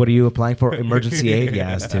 exactly. Like, what are you applying for? Emergency aid?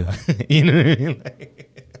 Yeah, us too. You know what I mean?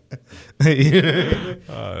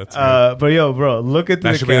 That's But yo, bro, look at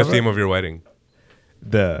that the should be the camera. theme of your wedding.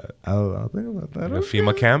 I'll think about that. A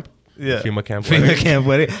FEMA camp. Yeah. FEMA camp FEMA wedding. camp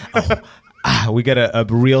wedding. We got a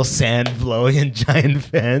real sand blowing and giant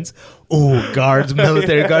fans. Oh, guards,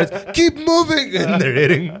 military guards, keep moving. And they're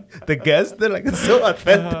hitting the guests. They're like, it's so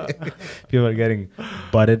authentic. People are getting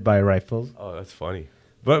butted by rifles. Oh, that's funny.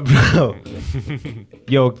 But, bro,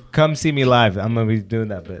 yo, come see me live. I'm going to be doing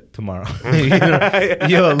that bit tomorrow.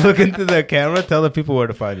 Yo, look into the camera. Tell the people where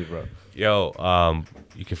to find you, bro. Yo,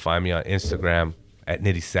 you can find me on Instagram at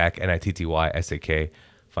Nittysak, Nittysak.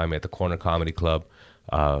 Find me at the Corner Comedy Club.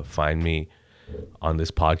 Find me on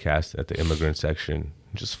this podcast at the Immigrant Section.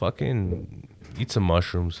 Just fucking eat some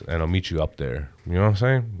mushrooms and I'll meet you up there. You know what I'm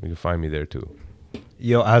saying? You can find me there too.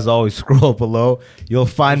 Yo, as always, scroll below. You'll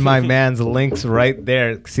find my man's links right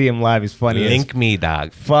there. See him live. He's funny. Link me,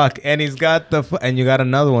 dog. Fuck. And he's got and you got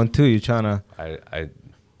another one too. You're trying to.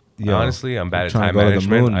 Yo, honestly, I'm bad at trying to time go to the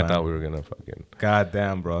management. moon, I man. thought we were gonna fucking. God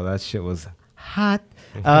damn, bro. That shit was hot.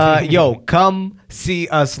 Yo, come see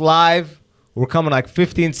us live. We're coming like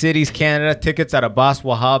 15 cities, Canada. Tickets at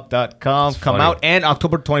abbaswahab.com. Come funny. out. And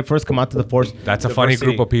October 21st, come out to the Force. That's a funny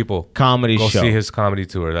group of people. Comedy Go show. see his comedy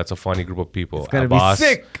tour. That's a funny group of people. It's going to be Abbas,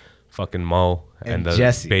 sick. Fucking Mo and the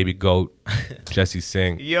Jesse. baby goat, Jesse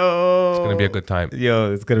Singh. Yo. It's going to be a good time.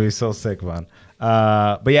 Yo, it's going to be so sick, man.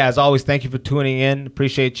 But yeah, as always, thank you for tuning in.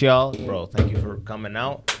 Appreciate y'all. Bro, thank you for coming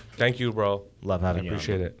out. Thank you, bro. Love having you on.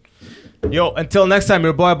 Appreciate it. Yo, until next time,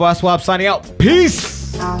 your boy Boss Wap signing out.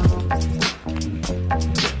 Peace.